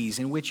 Theses,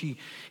 in which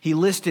he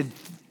listed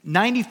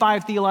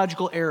 95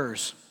 theological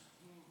errors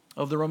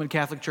of the Roman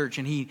Catholic Church.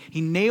 And he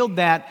nailed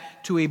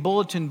that to a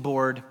bulletin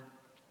board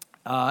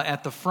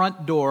at the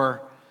front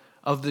door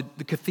of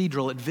the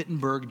cathedral at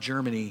Wittenberg,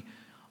 Germany,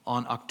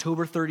 on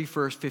October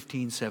 31st,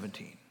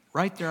 1517.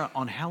 Right there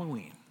on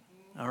Halloween,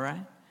 all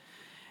right?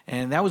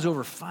 And that was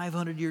over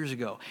 500 years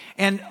ago.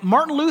 And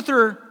Martin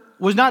Luther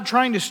was not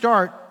trying to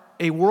start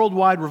a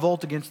worldwide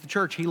revolt against the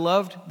church. He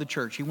loved the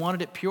church. He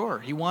wanted it pure.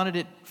 He wanted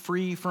it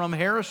free from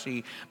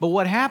heresy. But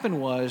what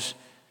happened was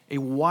a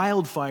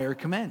wildfire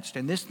commenced.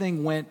 And this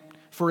thing went,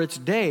 for its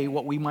day,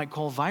 what we might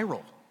call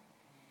viral.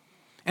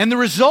 And the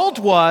result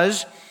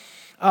was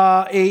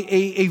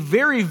a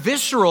very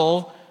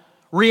visceral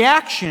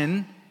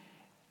reaction.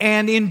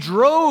 And in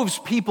droves,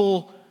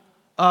 people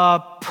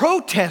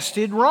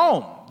protested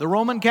Rome, the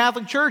Roman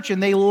Catholic Church,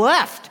 and they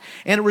left.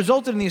 And it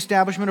resulted in the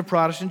establishment of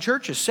Protestant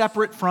churches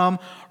separate from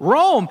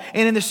Rome.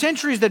 And in the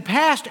centuries that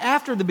passed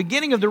after the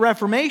beginning of the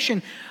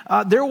Reformation,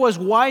 there was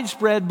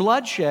widespread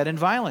bloodshed and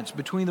violence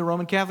between the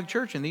Roman Catholic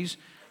Church and these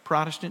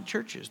Protestant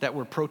churches that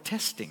were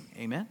protesting.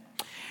 Amen?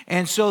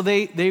 And so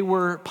they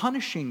were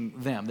punishing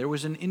them. There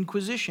was an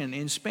inquisition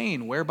in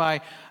Spain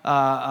whereby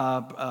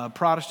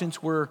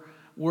Protestants were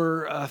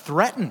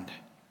threatened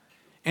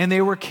and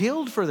they were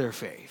killed for their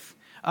faith.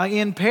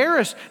 In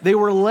Paris, they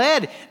were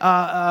led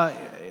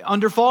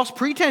under false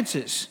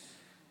pretenses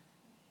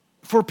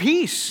for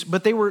peace,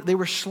 but they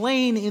were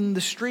slain in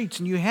the streets.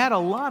 And you had a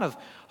lot of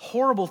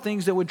horrible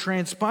things that would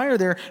transpire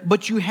there,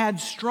 but you had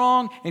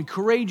strong and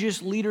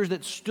courageous leaders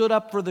that stood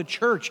up for the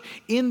church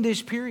in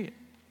this period.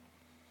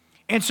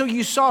 And so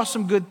you saw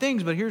some good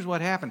things, but here's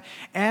what happened.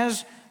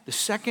 As the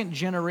second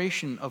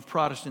generation of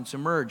Protestants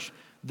emerged,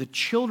 the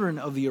children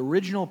of the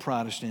original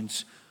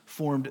Protestants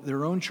formed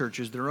their own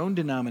churches, their own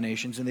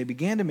denominations, and they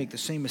began to make the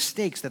same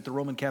mistakes that the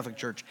Roman Catholic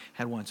Church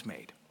had once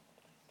made.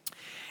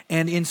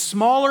 And in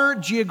smaller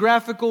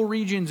geographical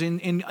regions,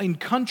 in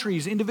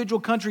countries, individual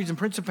countries and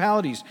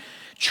principalities,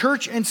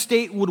 church and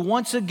state would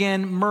once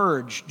again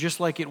merge, just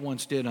like it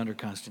once did under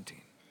Constantine.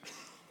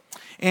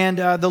 And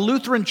the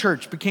Lutheran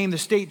Church became the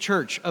state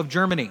church of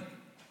Germany.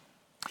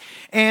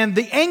 And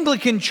the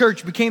Anglican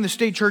Church became the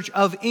state church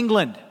of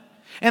England.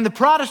 And the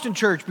Protestant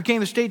Church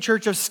became the state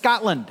church of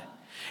Scotland.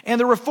 And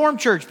the Reformed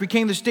Church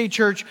became the state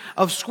church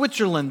of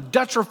Switzerland,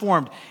 Dutch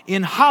Reformed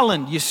in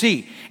Holland, you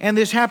see. And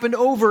this happened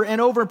over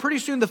and over. And pretty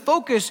soon the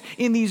focus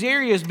in these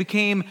areas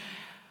became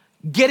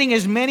getting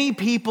as many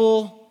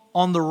people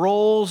on the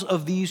rolls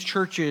of these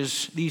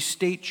churches, these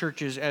state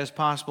churches, as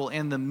possible.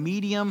 And the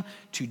medium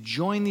to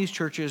join these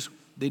churches,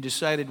 they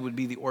decided, would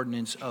be the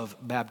ordinance of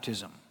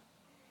baptism.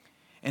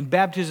 And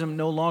baptism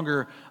no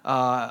longer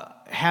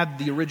had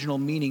the original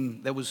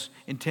meaning that was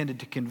intended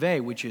to convey,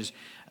 which is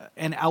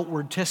an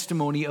outward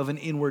testimony of an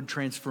inward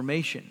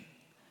transformation,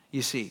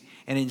 you see.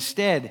 And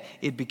instead,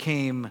 it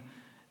became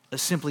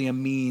simply a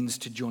means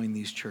to join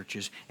these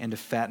churches and to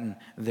fatten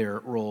their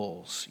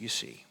rolls, you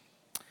see.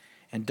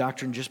 And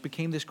doctrine just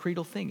became this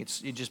creedal thing.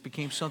 It just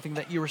became something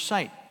that you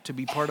recite to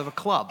be part of a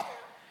club.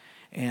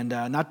 And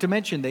not to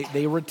mention,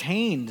 they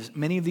retained,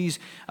 many of these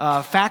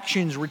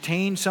factions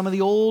retained some of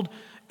the old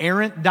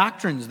errant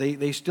doctrines.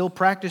 They still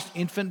practiced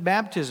infant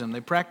baptism.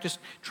 They practiced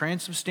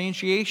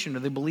transubstantiation, or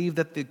they believed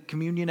that the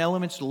communion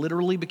elements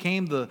literally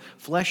became the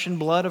flesh and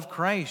blood of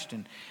Christ,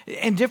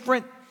 and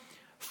different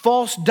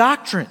false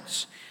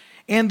doctrines.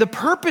 And the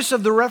purpose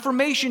of the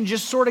Reformation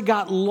just sort of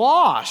got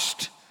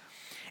lost.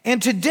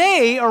 And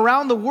today,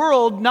 around the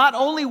world, not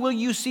only will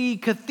you see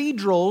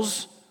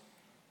cathedrals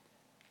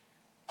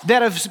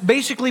that have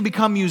basically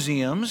become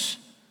museums,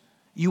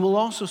 you will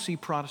also see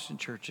Protestant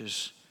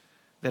churches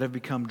that have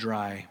become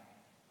dry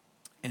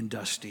and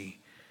dusty.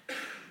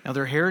 Now,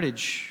 their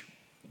heritage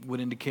would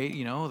indicate,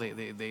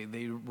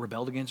 they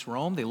rebelled against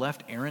Rome. They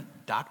left errant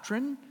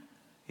doctrine.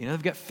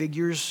 They've got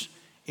figures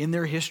in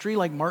their history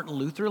like Martin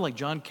Luther, like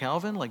John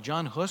Calvin, like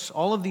John Hus.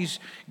 All of these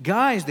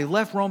guys, they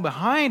left Rome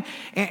behind.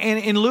 And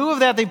in lieu of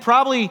that, they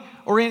probably,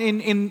 or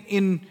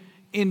in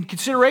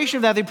consideration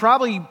of that, they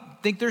probably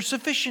think they're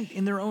sufficient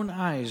in their own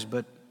eyes,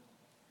 but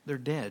they're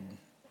dead.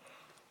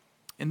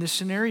 And this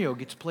scenario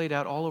gets played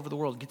out all over the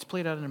world. It gets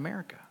played out in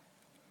America.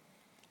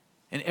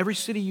 In every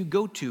city you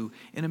go to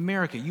in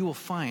America, you will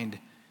find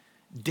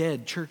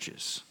dead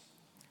churches,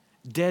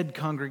 dead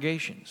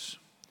congregations.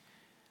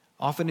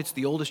 Often it's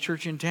the oldest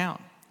church in town.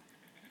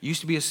 It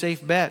used to be a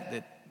safe bet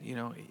that,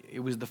 it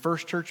was the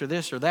first church or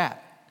this or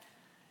that.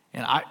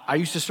 And I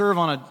used to serve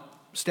on a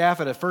staff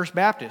at a First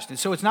Baptist, and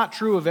so it's not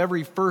true of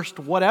every first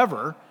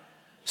whatever.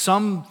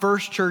 Some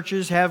first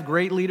churches have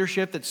great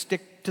leadership that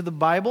stick to the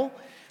Bible,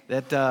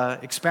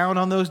 that expound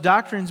on those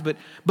doctrines,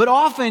 but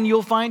often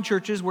you'll find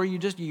churches where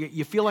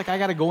you feel like I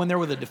got to go in there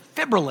with a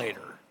defibrillator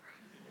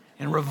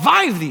and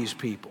revive these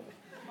people.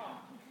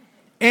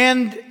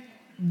 And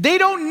they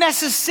don't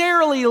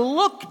necessarily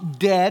look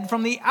dead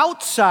from the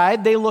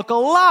outside. They look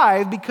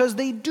alive because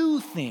they do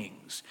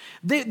things.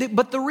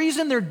 But the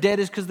reason they're dead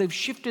is because they've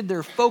shifted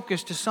their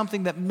focus to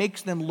something that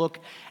makes them look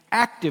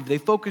active. They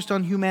focused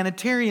on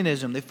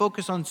humanitarianism. They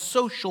focus on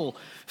social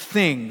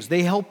things.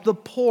 They help the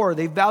poor.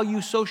 They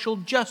value social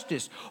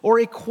justice or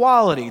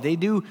equality. They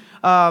do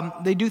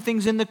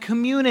things in the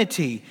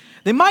community.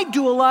 They might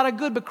do a lot of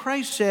good, but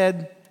Christ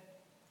said,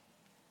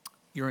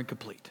 you're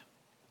incomplete.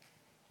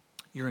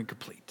 You're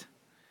incomplete.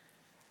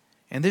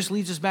 And this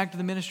leads us back to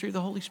the ministry of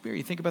the Holy Spirit.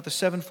 You think about the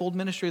sevenfold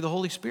ministry of the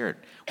Holy Spirit.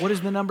 What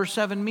does the number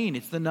 7 mean?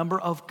 It's the number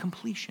of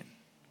completion.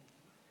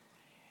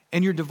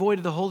 And you're devoid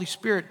of the Holy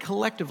Spirit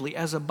collectively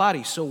as a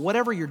body. So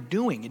whatever you're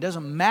doing, it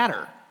doesn't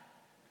matter.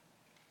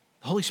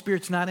 The Holy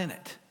Spirit's not in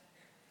it.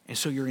 And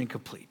so you're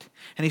incomplete.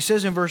 And he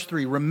says in verse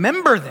 3,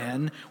 remember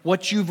then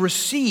what you've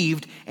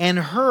received and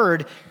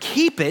heard,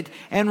 keep it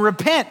and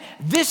repent.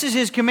 This is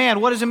his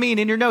command. What does it mean?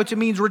 In your notes, it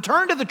means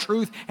return to the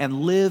truth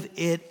and live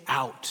it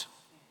out.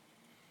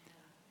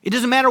 It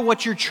doesn't matter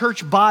what your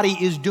church body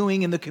is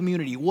doing in the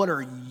community. What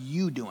are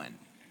you doing?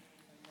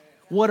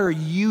 What are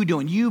you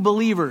doing? You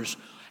believers,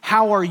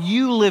 how are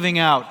you living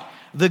out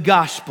the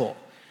gospel?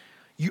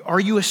 Are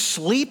you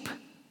asleep?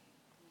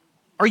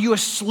 Are you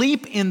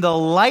asleep in the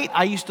light?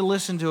 I used to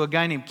listen to a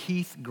guy named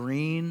Keith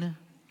Green.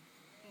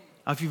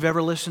 If you've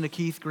ever listened to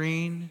Keith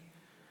Green,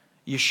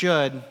 you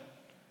should.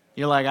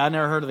 You're like, I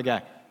never heard of the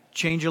guy.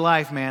 Change your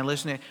life, man.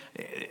 Listen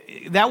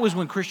to, that was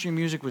when Christian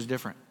music was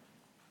different.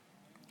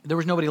 There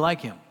was nobody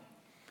like him.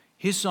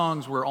 His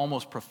songs were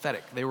almost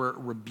prophetic. They were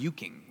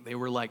rebuking. They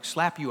were like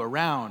slap you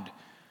around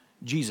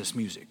Jesus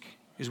music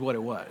is what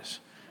it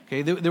was. Okay,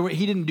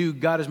 he didn't do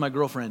God is my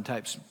girlfriend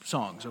type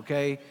songs,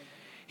 okay?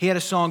 He had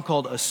a song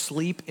called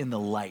Asleep in the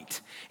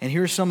Light. And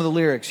here's some of the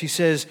lyrics. He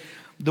says,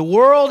 the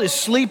world is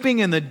sleeping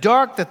in the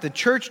dark that the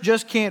church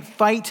just can't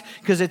fight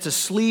because it's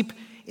asleep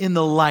in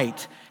the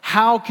light.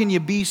 How can you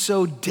be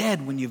so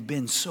dead when you've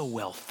been so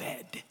well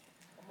fed?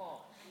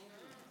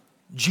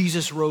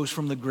 Jesus rose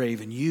from the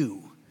grave and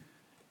you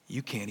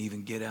can't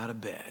even get out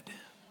of bed.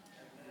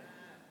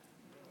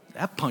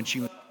 That punch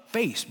you in the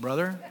face,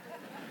 brother.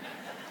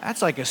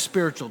 That's like a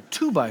spiritual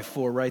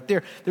 2x4 right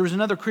there. There was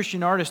another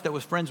Christian artist that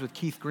was friends with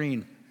Keith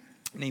Green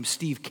named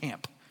Steve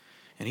Camp.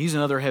 And he's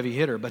another heavy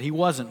hitter, but he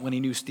wasn't when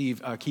he knew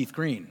Keith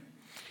Green.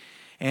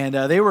 And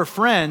they were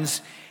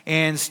friends,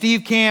 and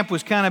Steve Camp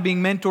was kind of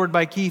being mentored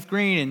by Keith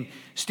Green, and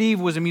Steve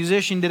was a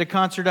musician, did a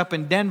concert up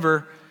in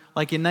Denver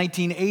like in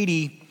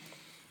 1980.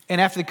 And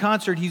after the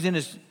concert, he's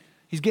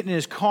getting in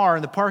his car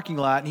in the parking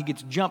lot, and he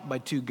gets jumped by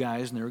 2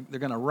 guys, and they're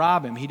going to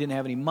rob him. He didn't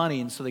have any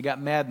money, and so they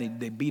got mad, and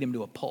they beat him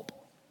to a pulp.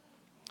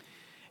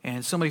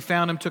 And somebody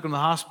found him, took him to the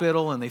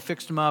hospital, and they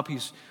fixed him up.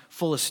 He's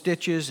full of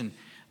stitches, and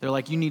they're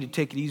like, you need to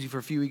take it easy for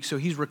a few weeks. So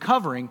he's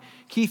recovering.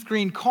 Keith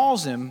Green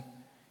calls him.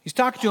 He's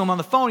talking to him on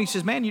the phone. He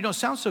says, man, you don't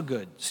sound so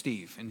good,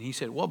 Steve. And he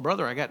said, well,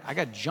 brother, I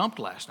got jumped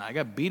last night. I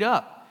got beat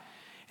up.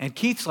 And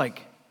Keith's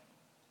like,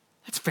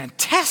 that's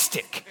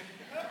fantastic.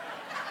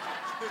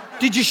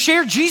 Did you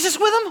share Jesus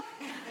with him?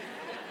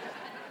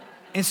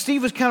 And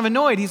Steve was kind of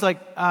annoyed. He's like,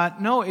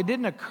 no, it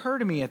didn't occur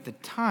to me at the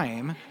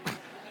time.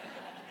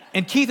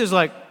 And Keith is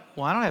like,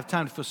 well, I don't have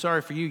time to feel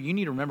sorry for you. You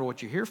need to remember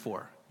what you're here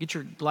for. Get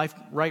your life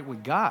right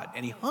with God.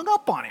 And he hung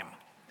up on him.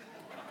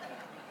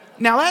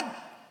 Now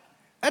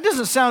that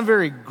doesn't sound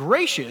very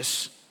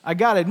gracious, I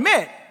got to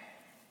admit.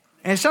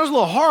 And it sounds a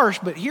little harsh,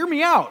 but hear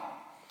me out.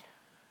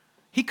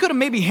 He could have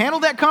maybe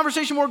handled that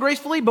conversation more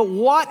gracefully, but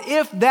what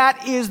if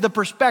that is the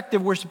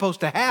perspective we're supposed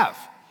to have?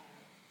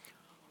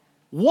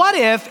 What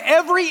if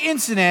every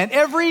incident,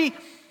 everything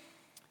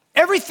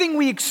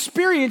we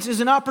experience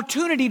is an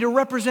opportunity to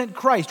represent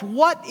Christ?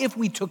 What if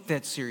we took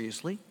that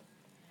seriously?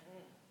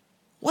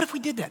 What if we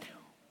did that?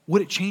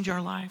 Would it change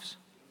our lives?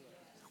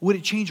 Would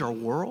it change our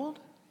world?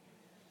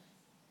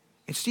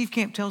 And Steve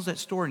Camp tells that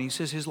story, and he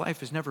says his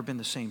life has never been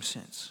the same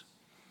since.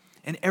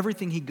 And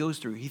everything he goes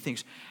through, he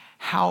thinks,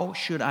 how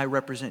should I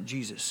represent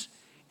Jesus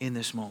in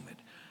this moment?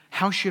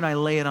 How should I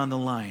lay it on the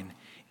line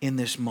in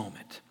this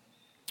moment?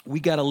 We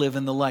got to live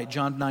in the light.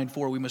 John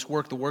 9:4, we must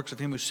work the works of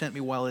him who sent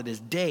me while it is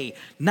day.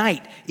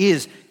 Night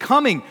is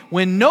coming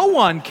when no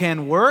one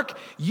can work.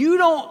 You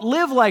don't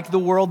live like the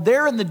world.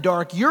 They're in the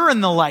dark. You're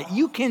in the light.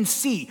 You can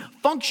see.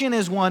 Function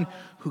as one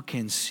who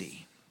can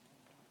see.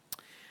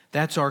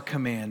 That's our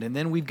command. And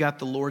then we've got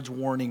the Lord's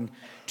warning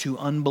to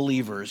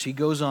unbelievers. He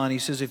goes on, he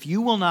says, if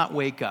you will not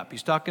wake up,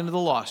 he's talking to the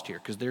lost here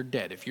because they're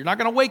dead. If you're not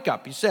going to wake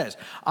up, he says,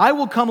 I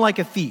will come like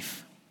a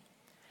thief,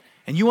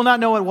 and you will not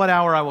know at what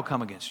hour I will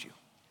come against you.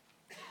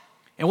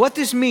 And what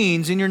this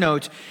means in your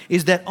notes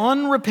is that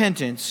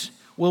unrepentance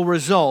will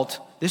result,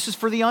 this is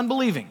for the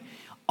unbelieving,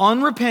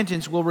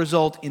 unrepentance will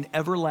result in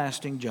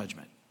everlasting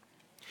judgment.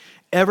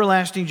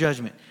 Everlasting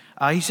judgment.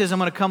 He says, I'm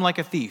going to come like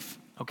a thief,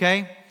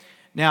 okay?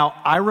 Now,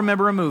 I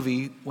remember a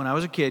movie when I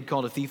was a kid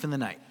called A Thief in the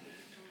Night.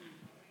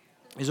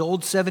 It's an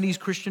old 70s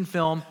Christian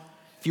film.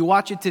 If you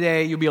watch it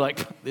today, you'll be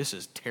like, this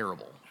is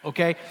terrible,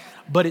 okay?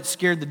 But it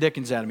scared the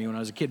dickens out of me when I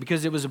was a kid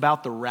because it was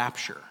about the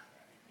rapture.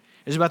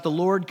 It was about the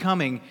Lord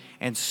coming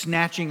and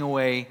snatching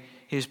away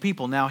his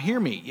people. Now, hear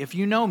me. If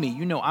you know me,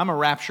 you know I'm a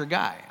rapture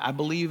guy. I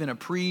believe in a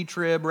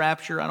pre-trib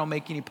rapture. I don't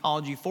make any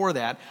apology for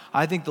that.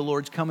 I think the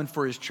Lord's coming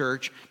for his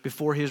church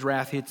before his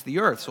wrath hits the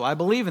earth. So I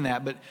believe in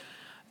that. But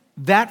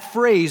that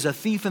phrase, a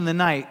thief in the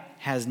night,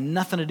 has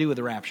nothing to do with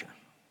the rapture.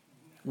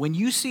 When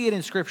you see it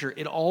in Scripture,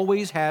 it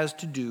always has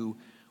to do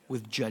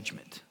with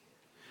judgment.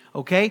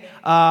 Okay?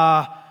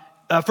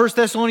 1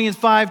 Thessalonians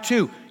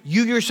 5:2.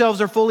 You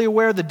yourselves are fully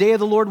aware the day of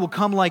the Lord will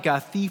come like a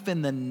thief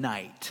in the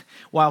night.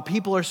 While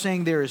people are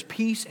saying there is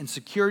peace and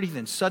security,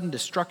 then sudden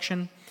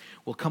destruction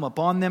will come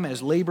upon them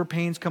as labor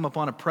pains come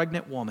upon a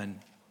pregnant woman,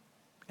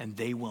 and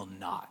they will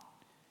not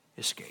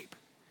escape.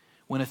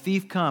 When a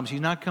thief comes, he's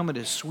not coming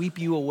to sweep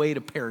you away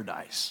to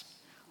paradise.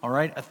 All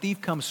right? A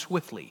thief comes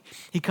swiftly.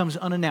 He comes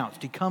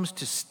unannounced. He comes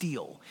to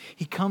steal.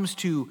 He comes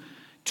to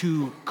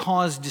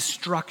cause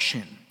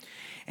destruction.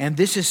 And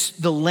this is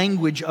the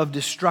language of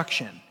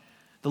destruction,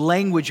 the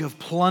language of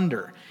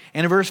plunder.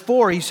 And in verse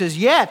 4, he says,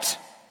 yet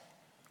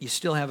you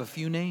still have a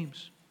few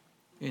names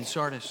in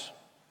Sardis.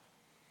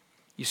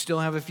 You still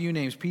have a few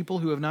names, people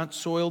who have not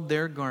soiled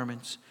their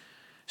garments.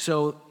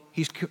 So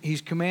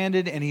he's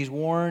commanded and he's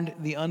warned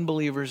the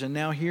unbelievers. And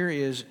now here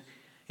is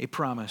a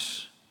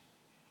promise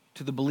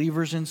to the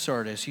believers in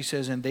Sardis. He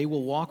says, and they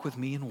will walk with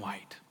me in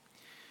white,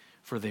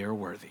 for they are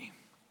worthy.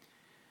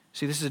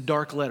 See, this is a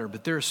dark letter,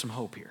 but there is some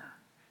hope here.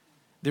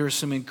 There is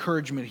some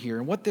encouragement here.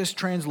 And what this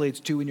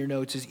translates to in your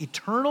notes is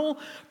eternal,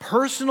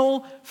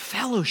 personal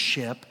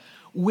fellowship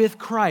with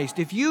Christ.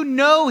 If you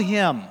know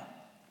him,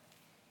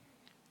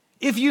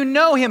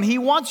 he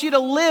wants you to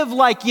live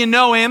like you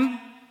know him,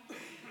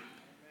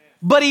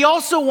 but he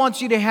also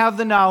wants you to have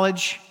the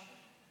knowledge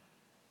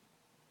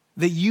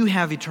that you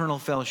have eternal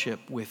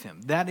fellowship with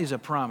him. That is a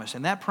promise,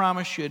 and that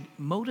promise should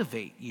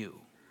motivate you.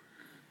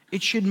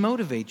 It should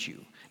motivate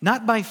you,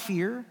 not by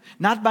fear,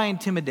 not by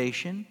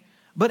intimidation,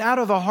 but out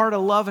of a heart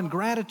of love and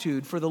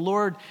gratitude for the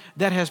Lord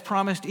that has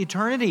promised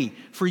eternity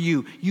for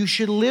you. You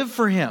should live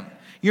for him.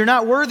 You're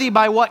not worthy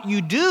by what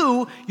you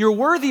do, you're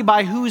worthy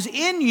by who's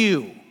in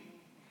you.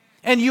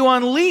 And you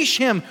unleash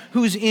him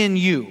who's in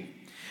you.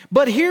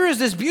 But here is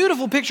this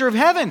beautiful picture of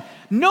heaven.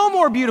 No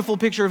more beautiful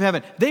picture of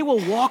heaven. They will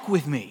walk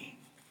with me.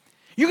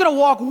 You're going to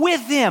walk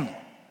with him.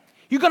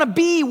 You're going to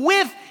be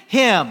with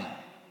him.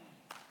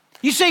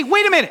 You say,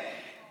 wait a minute.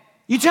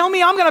 You tell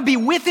me I'm going to be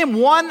with him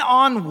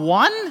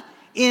one-on-one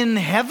in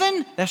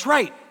heaven? That's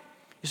right.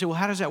 You say, well,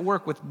 how does that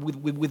work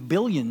with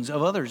billions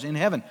of others in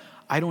heaven?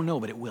 I don't know,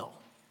 but it will.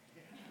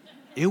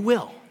 It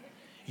will.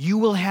 You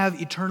will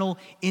have eternal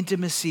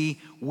intimacy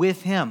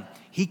with him.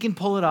 He can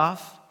pull it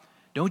off.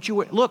 Don't you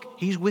worry. Look,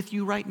 he's with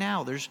you right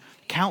now. There's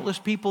countless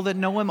people that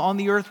know him on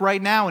the earth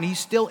right now, and he's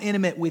still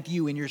intimate with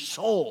you in your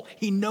soul.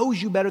 He knows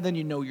you better than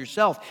you know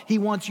yourself. He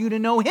wants you to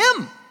know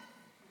him.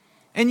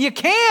 And you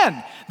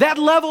can. That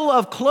level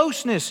of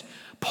closeness,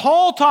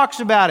 Paul talks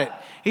about it.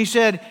 He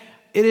said,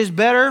 it is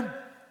better,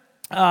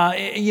 what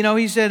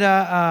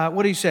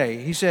did he say?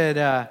 He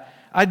said,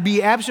 I'd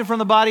be absent from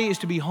the body is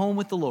to be home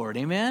with the Lord.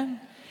 Amen?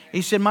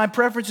 He said, my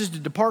preference is to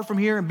depart from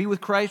here and be with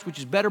Christ, which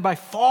is better by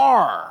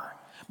far.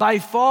 By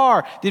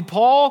far. Did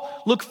Paul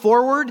look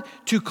forward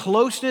to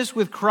closeness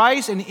with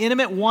Christ and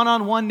intimate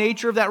one-on-one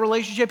nature of that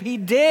relationship? He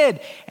did.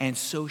 And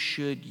so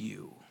should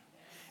you.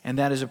 And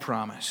that is a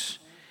promise.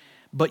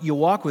 But you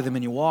walk with him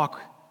and you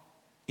walk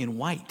in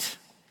white.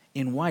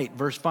 In white.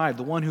 Verse 5,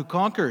 the one who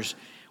conquers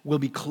will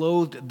be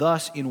clothed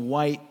thus in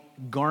white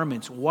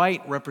garments.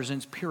 White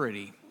represents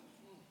purity.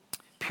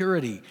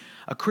 Purity.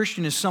 A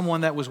Christian is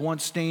someone that was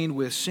once stained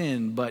with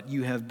sin, but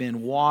you have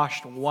been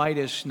washed white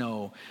as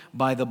snow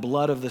by the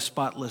blood of the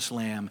spotless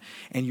Lamb,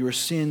 and your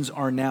sins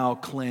are now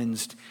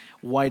cleansed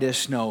white as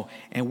snow.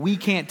 And we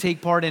can't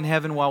take part in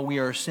heaven while we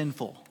are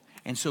sinful.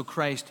 And so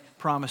Christ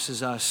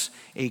promises us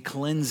a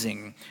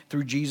cleansing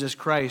through Jesus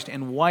Christ.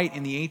 And white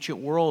in the ancient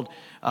world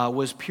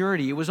was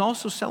purity. It was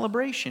also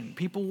celebration.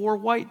 People wore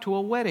white to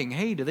a wedding.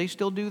 Hey, do they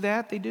still do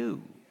that? They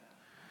do.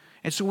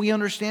 And so we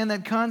understand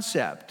that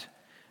concept.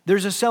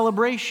 There's a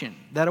celebration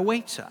that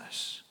awaits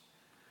us.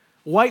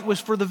 White was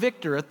for the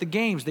victor at the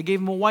games. They gave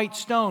him a white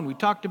stone. We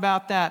talked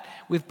about that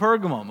with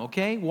Pergamum,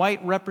 okay?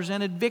 White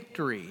represented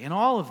victory in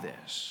all of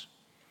this.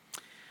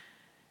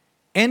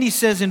 And he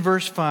says in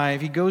verse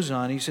 5, he goes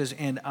on, he says,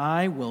 and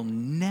I will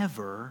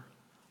never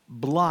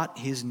blot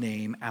his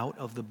name out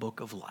of the book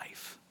of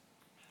life.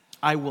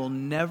 I will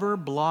never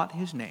blot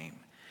his name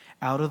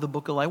out of the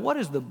book of life. What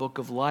is the book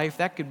of life?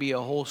 That could be a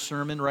whole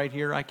sermon right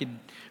here. I could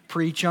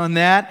preach on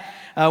that.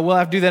 We'll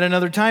have to do that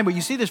another time. But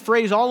you see this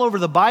phrase all over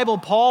the Bible.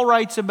 Paul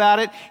writes about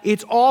it.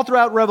 It's all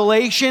throughout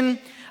Revelation.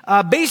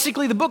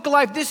 Basically, the book of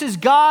life, this is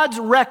God's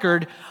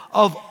record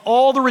of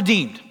all the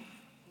redeemed.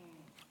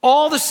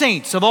 All the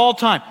saints of all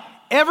time.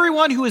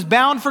 Everyone who is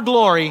bound for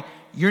glory,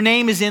 your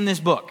name is in this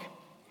book.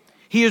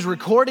 He has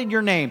recorded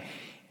your name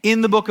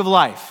in the book of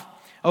life.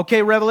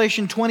 Okay,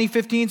 Revelation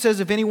 20:15 says,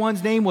 if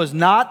anyone's name was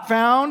not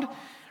found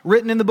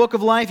written in the book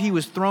of life, he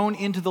was thrown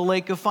into the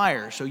lake of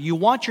fire. So you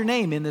want your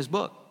name in this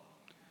book.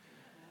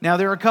 Now,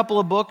 there are a couple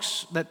of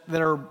books that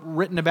are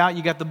written about.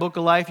 You got the book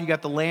of life, you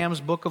got the Lamb's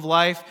book of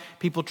life.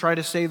 People try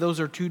to say those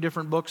are two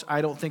different books.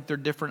 I don't think they're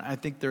different. I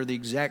think they're the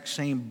exact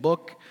same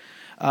book.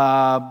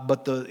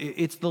 But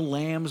it's the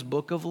Lamb's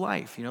book of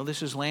life. You know,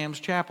 this is Lamb's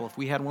Chapel. If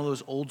we had one of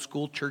those old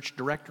school church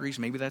directories,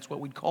 maybe that's what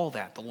we'd call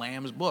that, the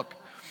Lamb's book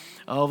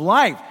of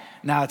life.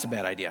 Now, it's a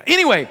bad idea.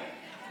 Anyway,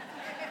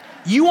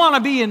 you want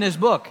to be in this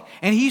book.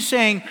 And he's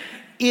saying,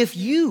 if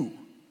you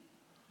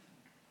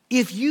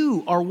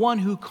are one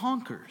who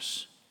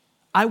conquers,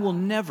 I will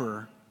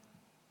never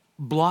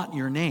blot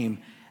your name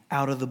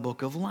out of the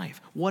book of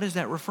life. What is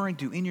that referring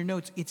to? In your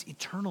notes, it's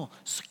eternal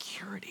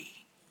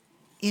security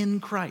in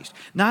Christ.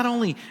 Not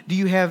only do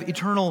you have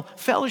eternal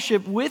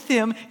fellowship with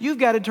Him, you've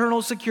got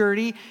eternal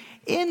security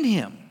in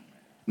Him.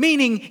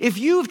 Meaning, if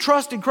you've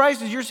trusted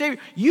Christ as your Savior,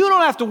 you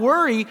don't have to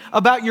worry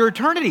about your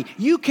eternity.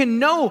 You can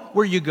know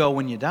where you go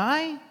when you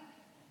die.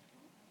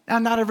 Now,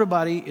 not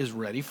everybody is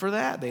ready for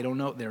that. They don't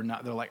know. They're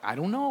like, I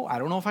don't know. I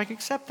don't know if I can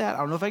accept that. I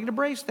don't know if I can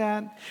embrace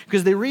that.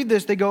 Because they read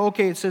this, they go,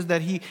 okay, it says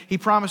that he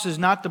promises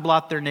not to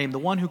blot their name. The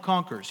one who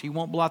conquers, He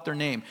won't blot their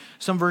name.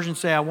 Some versions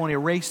say, I won't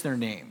erase their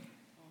name.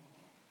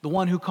 The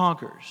one who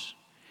conquers.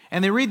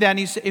 And they read that,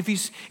 and if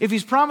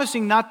he's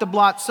promising not to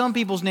blot some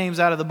people's names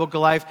out of the book of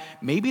life,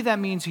 maybe that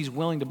means He's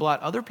willing to blot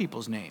other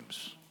people's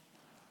names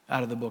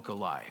out of the book of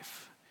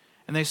life.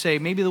 And they say,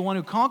 maybe the one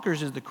who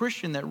conquers is the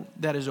Christian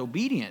that is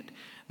obedient,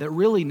 that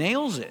really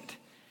nails it.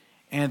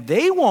 And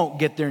they won't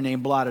get their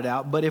name blotted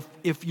out. But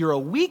if you're a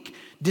weak,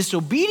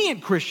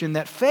 disobedient Christian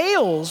that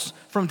fails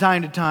from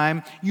time to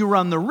time, you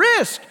run the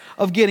risk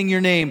of getting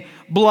your name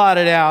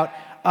blotted out.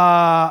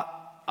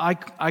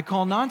 I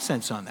call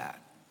nonsense on that.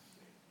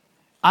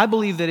 I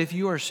believe that if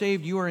you are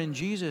saved, you are in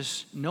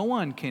Jesus, no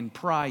one can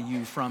pry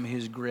you from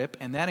His grip,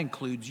 and that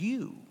includes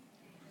you.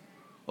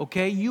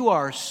 Okay? You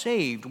are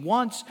saved.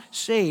 Once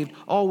saved,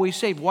 always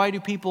saved. Why do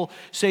people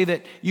say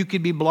that you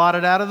could be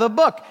blotted out of the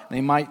book?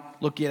 They might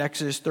look at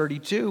Exodus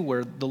 32,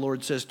 where the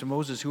Lord says to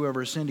Moses,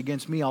 whoever sinned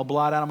against me, I'll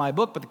blot out of my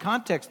book. But the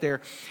context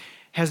there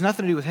has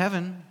nothing to do with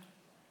heaven.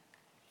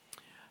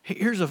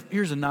 Here's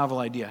a novel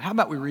idea. How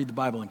about we read the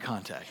Bible in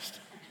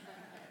context?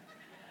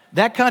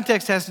 That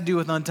context has to do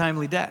with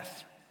untimely death.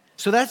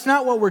 So that's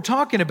not what we're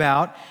talking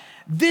about.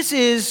 This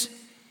is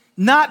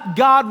not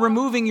God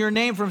removing your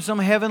name from some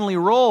heavenly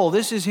roll.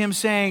 This is Him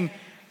saying,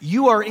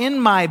 you are in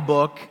my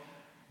book,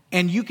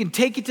 and you can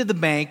take it to the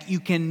bank.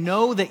 You can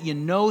know that you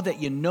know that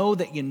you know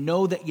that you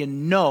know that you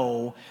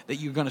know that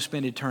you're going to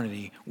spend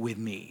eternity with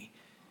me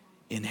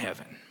in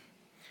heaven.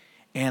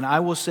 And I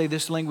will say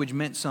this language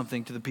meant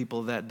something to the people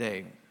of that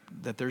day,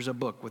 that there's a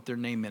book with their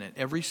name in it.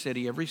 Every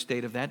city, every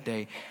state of that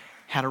day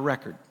had a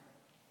record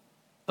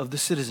of the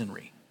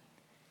citizenry.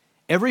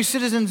 Every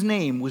citizen's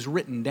name was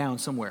written down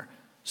somewhere.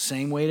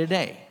 Same way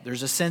today.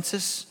 There's a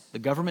census. The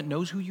government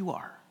knows who you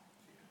are.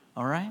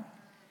 All right?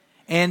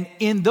 And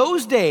in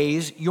those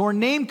days, your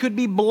name could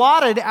be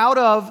blotted out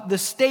of the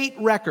state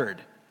record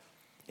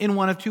in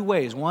one of two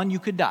ways. One, you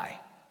could die.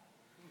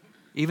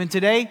 Even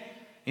today,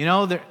 you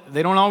know,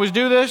 they don't always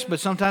do this, but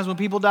sometimes when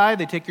people die,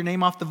 they take your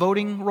name off the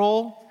voting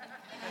roll.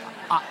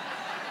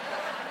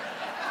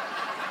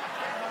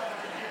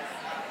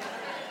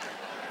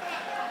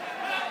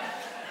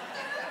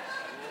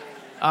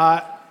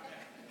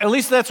 At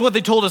least that's what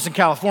they told us in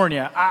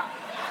California.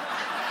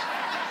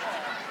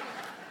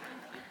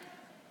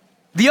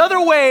 The other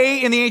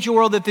way in the ancient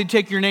world that they'd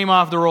take your name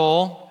off the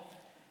roll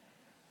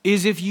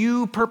is if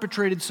you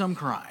perpetrated some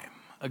crime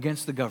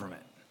against the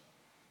government.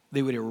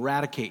 They would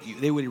eradicate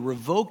you. They would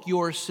revoke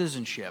your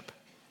citizenship,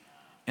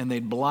 and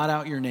they'd blot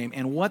out your name.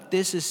 And what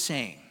this is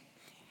saying,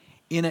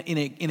 in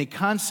a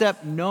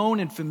concept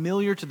known and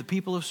familiar to the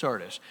people of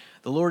Sardis,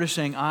 the Lord is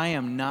saying, I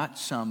am not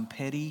some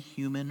petty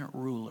human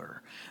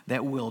ruler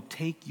that will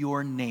take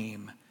your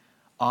name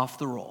off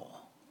the roll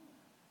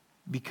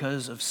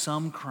because of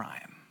some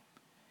crime.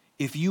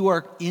 If you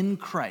are in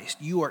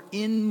Christ, you are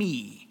in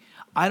me.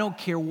 I don't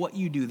care what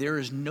you do. There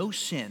is no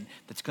sin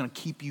that's going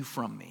to keep you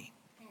from me.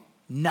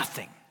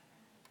 Nothing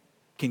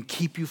can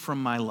keep you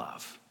from my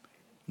love.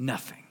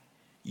 Nothing.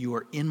 You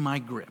are in my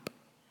grip.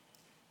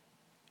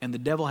 And the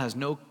devil has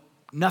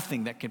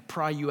nothing that can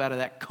pry you out of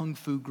that kung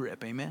fu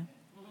grip. Amen?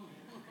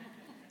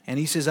 And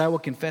he says, I will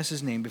confess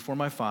his name before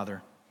my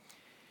Father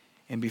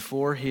and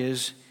before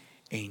his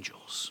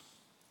angels.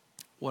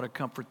 What a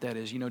comfort that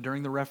is. You know,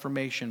 during the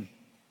Reformation,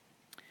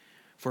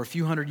 for a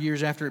few hundred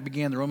years after it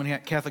began, the Roman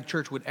Catholic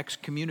Church would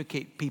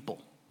excommunicate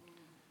people.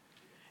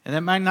 And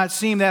that might not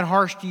seem that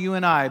harsh to you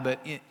and I,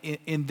 but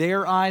in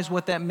their eyes,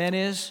 what that meant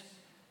is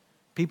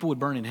people would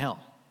burn in hell.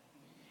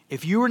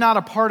 If you were not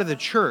a part of the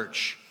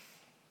church,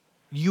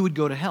 you would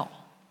go to hell.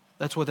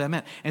 That's what that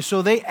meant. And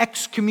so they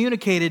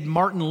excommunicated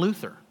Martin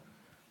Luther,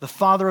 the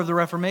father of the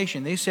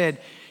Reformation. They said,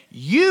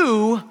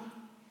 you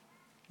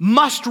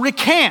must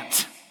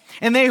recant.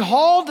 And they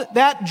hauled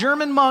that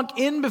German monk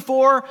in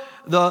before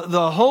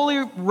the Holy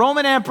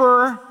Roman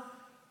Emperor,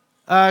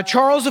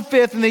 Charles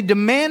V, and they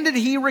demanded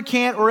he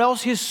recant or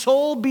else his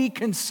soul be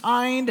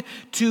consigned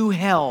to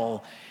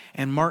hell.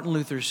 And Martin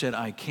Luther said,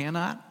 I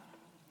cannot,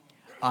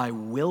 I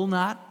will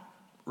not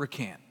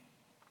recant.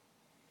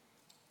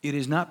 It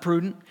is not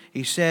prudent.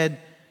 He said,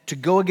 to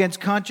go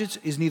against conscience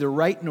is neither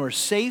right nor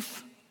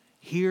safe.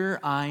 Here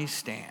I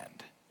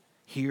stand.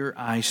 Here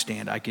I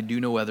stand. I can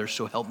do no other,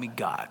 so help me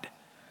God.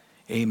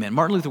 Amen.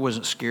 Martin Luther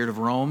wasn't scared of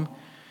Rome.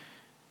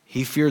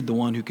 He feared the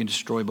one who can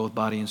destroy both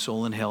body and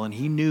soul in hell, and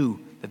he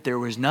knew that there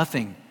was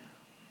nothing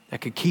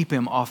that could keep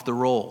him off the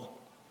roll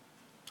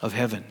of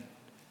heaven,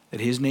 that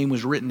his name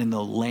was written in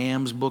the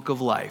Lamb's book of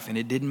life, and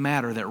it didn't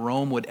matter that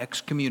Rome would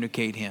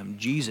excommunicate him.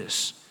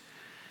 Jesus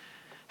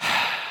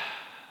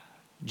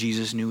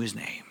knew his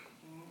name.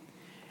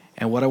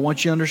 And what I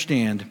want you to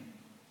understand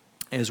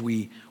as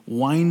we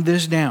wind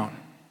this down,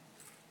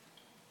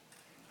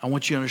 I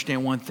want you to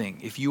understand one thing.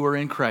 If you are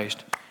in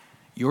Christ,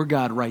 your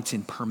God writes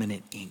in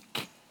permanent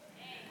ink.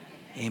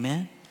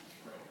 Amen?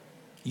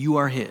 You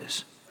are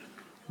his.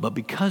 But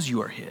because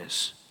you are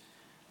his,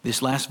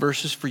 this last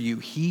verse is for you.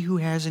 He who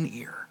has an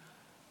ear,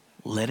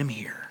 let him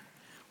hear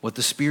what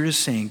the Spirit is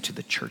saying to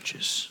the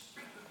churches.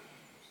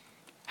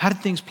 How did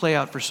things play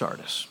out for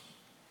Sardis?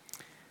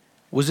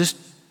 Was this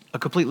a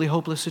completely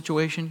hopeless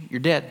situation? You're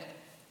dead.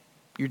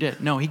 You're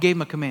dead. No, he gave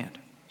them a command.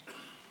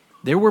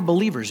 There were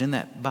believers in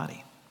that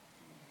body.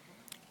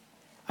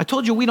 I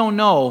told you we don't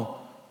know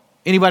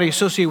anybody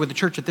associated with the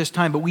church at this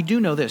time, but we do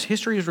know this.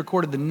 History has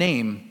recorded the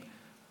name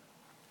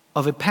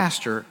of a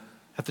pastor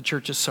at the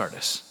church of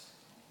Sardis.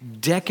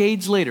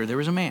 Decades later, there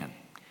was a man.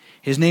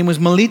 His name was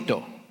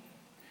Melito.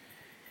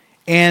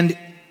 And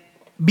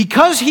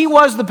because he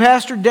was the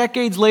pastor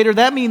decades later,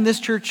 that means this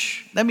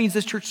church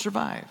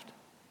survived.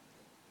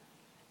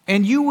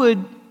 And you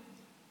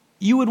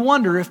would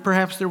wonder if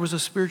perhaps there was a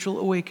spiritual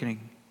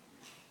awakening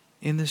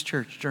in this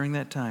church during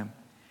that time.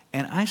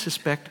 And I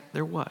suspect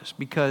there was,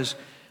 because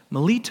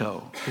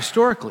Melito,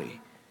 historically,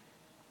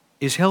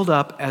 is held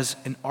up as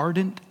an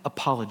ardent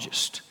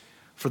apologist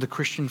for the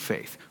Christian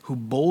faith who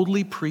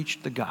boldly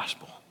preached the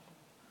gospel.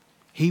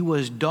 He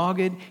was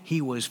dogged,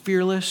 he was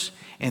fearless,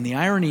 and the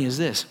irony is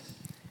this.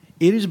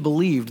 It is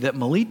believed that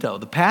Melito,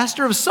 the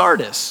pastor of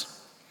Sardis,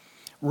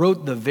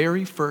 wrote the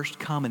very first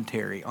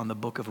commentary on the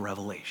book of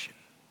Revelation.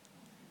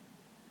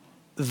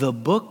 The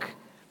book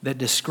that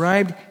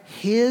described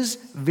his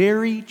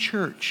very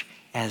church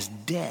as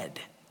dead.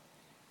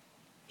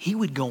 He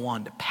would go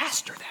on to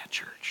pastor that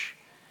church.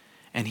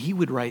 And he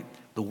would write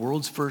the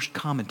world's first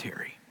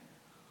commentary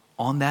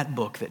on that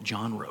book that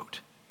John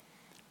wrote,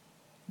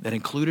 that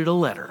included a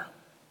letter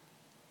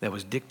that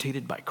was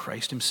dictated by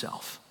Christ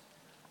himself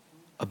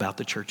about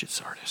the church at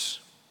Sardis.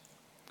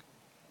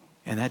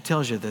 And that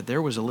tells you that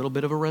there was a little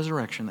bit of a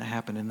resurrection that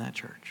happened in that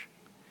church.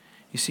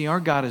 You see, our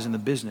God is in the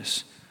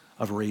business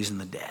of raising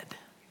the dead.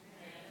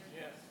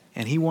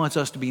 And he wants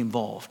us to be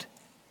involved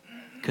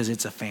because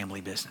it's a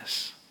family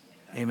business.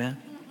 Amen?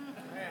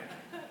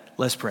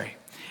 Let's pray.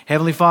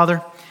 Heavenly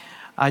Father,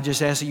 I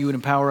just ask that you would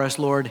empower us,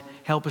 Lord.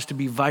 Help us to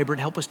be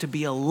vibrant. Help us to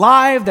be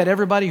alive, that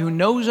everybody who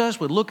knows us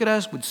would look at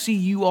us, would see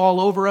you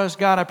all over us.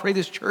 God, I pray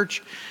this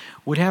church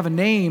would have a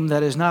name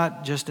that is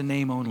not just a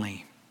name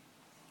only,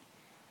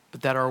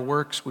 but that our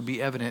works would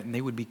be evident and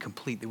they would be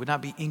complete. They would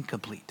not be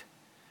incomplete,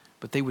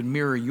 but they would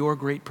mirror your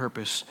great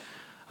purpose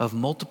of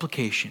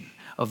multiplication,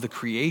 of the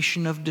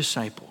creation of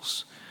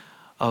disciples,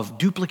 of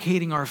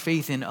duplicating our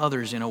faith in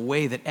others in a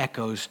way that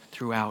echoes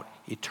throughout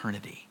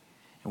eternity.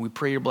 And we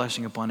pray your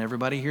blessing upon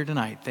everybody here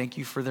tonight. Thank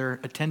you for their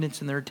attendance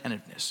and their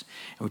attentiveness.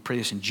 And we pray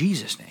this in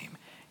Jesus' name.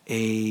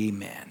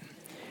 Amen.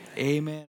 Amen.